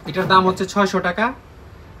এটার দাম হচ্ছে 600 টাকা।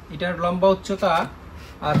 এটার লম্বা উচ্চতা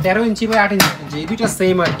 13 ইঞ্চি বাই 8 ইঞ্চি, এই দুইটা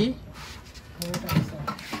সেম আর কি,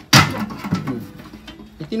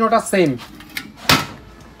 এই তিনটা সেম।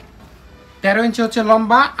 13 ইঞ্চি হচ্ছে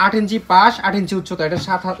লম্বা, 8 ইঞ্চি পাশ, 8 ইঞ্চি উচ্চতা। এটা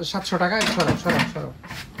 700 টাকা। সরো।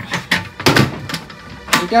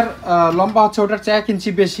 এটার লম্বা হচ্ছে ওটার চেয়ে 1 ইঞ্চি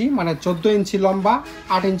বেশি, মানে 14 ইঞ্চি লম্বা,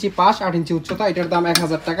 8 ইঞ্চি পাশ, 8 ইঞ্চি উচ্চতা। এটার দাম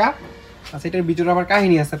 1000 টাকা। আচ্ছা, এটার ভিতরে আবার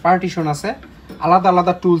কাহিনী আছে, পার্টিশন আছে, আলাদা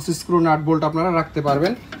আলাদা টুলস, স্ক্রু, নাট বোল্ট আপনারা রাখতে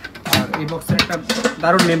পারবেন। আর এই বক্সের একটা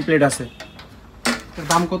দারুণ নেম প্লেট আছে। এর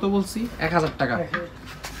দাম কত বলছি? 1000 টাকা।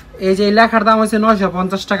 এই যে এই লেখার দাম হয়েছে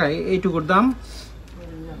 950 টাকা, এইটুকুর দাম।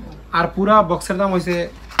 আর পুরা বক্সের দাম হয়েছে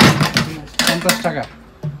 50 টাকা।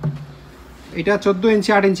 এটা 14 ইঞ্চি,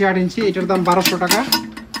 8 ইঞ্চি, 8 ইঞ্চি, এটার দাম 1200 টাকা।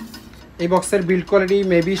 এই বক্সের বিল্ড কোয়ালিটি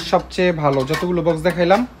মেবি সবচেয়ে ভালো যতগুলো বক্স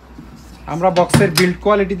দেখাইলাম। আমরা বক্সের বিল্ড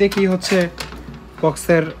কোয়ালিটি দেখি হচ্ছে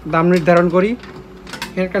বক্সের দাম নির্ধারণ করি।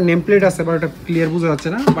 এখানে একটা নেম প্লেট আছে, বাট এটা ক্লিয়ার বোঝা যাচ্ছে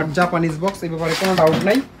না, বাট জাপানিজ বক্স, এই ব্যাপারে কোনো ডাউট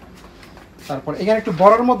নাই। তারপর এখানে একটু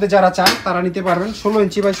বড়র মধ্যে যারা চান তারা নিতে পারবেন, 16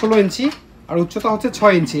 ইঞ্চি বাই 16 ইঞ্চি, আর উচ্চতা হচ্ছে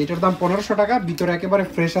 6 ইঞ্চি। এটার দাম 1500 টাকা। ভিতরে একেবারে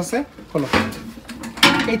ফ্রেশ আছে। হলো,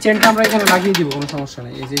 এই চেনটা আমরা এখানে লাগিয়ে দিব, কোনো সমস্যা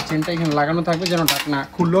নেই। এই যে চেনটা এখানে লাগানো থাকবে, যেন ঢাকনা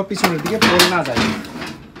খুললেও পিছনের দিকে পড়ে না যায়।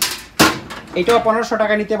 এটাও 1500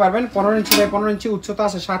 টাকা নিতে পারবেন। 15 ইঞ্চি বাই 15 ইঞ্চি, উচ্চতা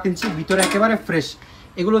আছে 7 ইঞ্চি, ভিতরে একেবারে ফ্রেশ।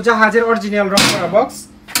 এগুলো জাহাজের অরিজিনাল রং করা বক্স,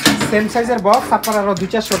 সেম সাইজের বক্স। আপনারা আরও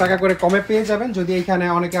 200-400 টাকা করে কমে পেয়ে যাবেন। যদি এইখানে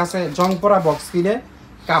অনেকে আছে জং পরা বক্স কিনে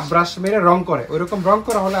কাপ ব্রাশ মেরে রং করে, ওইরকম রং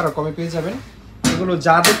করা হলে আরও কমে পেয়ে যাবেন। এগুলো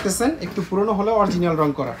যা দেখতেছেন একটু পুরনো হলেও অরিজিনাল রং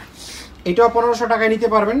করা। এটাও 1500 টাকায় নিতে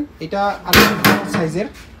পারবেন। এটা আরেকটু বড় সাইজের,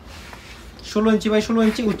 16 ইঞ্চি বাই 16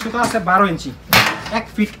 ইঞ্চি, উচ্চতা আছে 12 ইঞ্চি, 1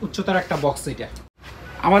 ফিট উচ্চতার একটা বক্স। এটা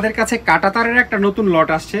আমাদের কাছে কাঁটাতারের একটা নতুন লট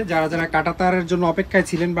আসছে। যারা যারা কাঁটাতারের জন্য অপেক্ষায়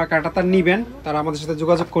ছিলেন বা কাঁটাতার নিবেন, তারা আমাদের সাথে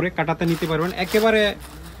যোগাযোগ করে কাঁটাতার নিতে পারবেন। একেবারে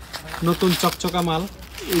নতুন চকচকা মাল,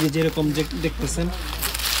 এই যে যেরকম দেখতেছেন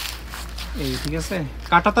এই, ঠিক আছে।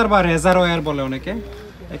 কাঁটাতার বা রেজার ওয়্যার বলে অনেকে,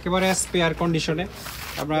 একেবারে স্পেয়ার কন্ডিশনে।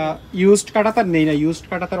 আমরা ইউজড কাঁটাতার নেই না, ইউজড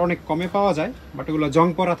কাঁটাতার অনেক কমে পাওয়া যায়, বাট এগুলো জং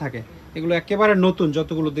পরা থাকে। এগুলো একেবারে নতুন,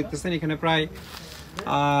 যতগুলো দেখতেছেন এখানে প্রায়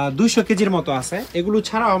 200 কেজির মতো আছে। এগুলো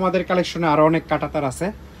ছাড়াও আমাদের কালেকশনে আরও অনেক কাঁটাতার আছে।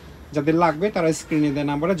 যাদের লাগবে তারা স্ক্রিনে দেওয়া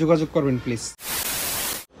নাম্বারে যোগাযোগ করবেন প্লিজ।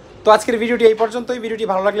 তো আজকের ভিডিওটি এই পর্যন্তই। ভিডিওটি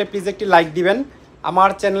ভালো লাগলে প্লিজ একটি লাইক দিবেন। আমার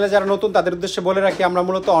চ্যানেলে যারা নতুন তাদের উদ্দেশ্যে বলে রাখি, আমরা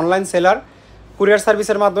মূলত অনলাইন সেলার, কুরিয়ার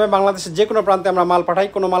সার্ভিসের মাধ্যমে বাংলাদেশের যে কোনো প্রান্তে আমরা মাল পাঠাই।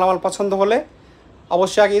 কোনো মালামাল পছন্দ হলে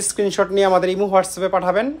অবশ্যই আগে স্ক্রিনশট নিয়ে আমাদের ইমো হোয়াটসঅ্যাপে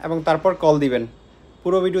পাঠাবেন এবং তারপর কল দিবেন।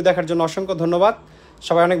 পুরো ভিডিও দেখার জন্য অসংখ্য ধন্যবাদ।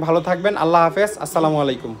 সবাই অনেক ভালো থাকবেন। আল্লাহ হাফেজ। আসসালামু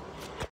আলাইকুম।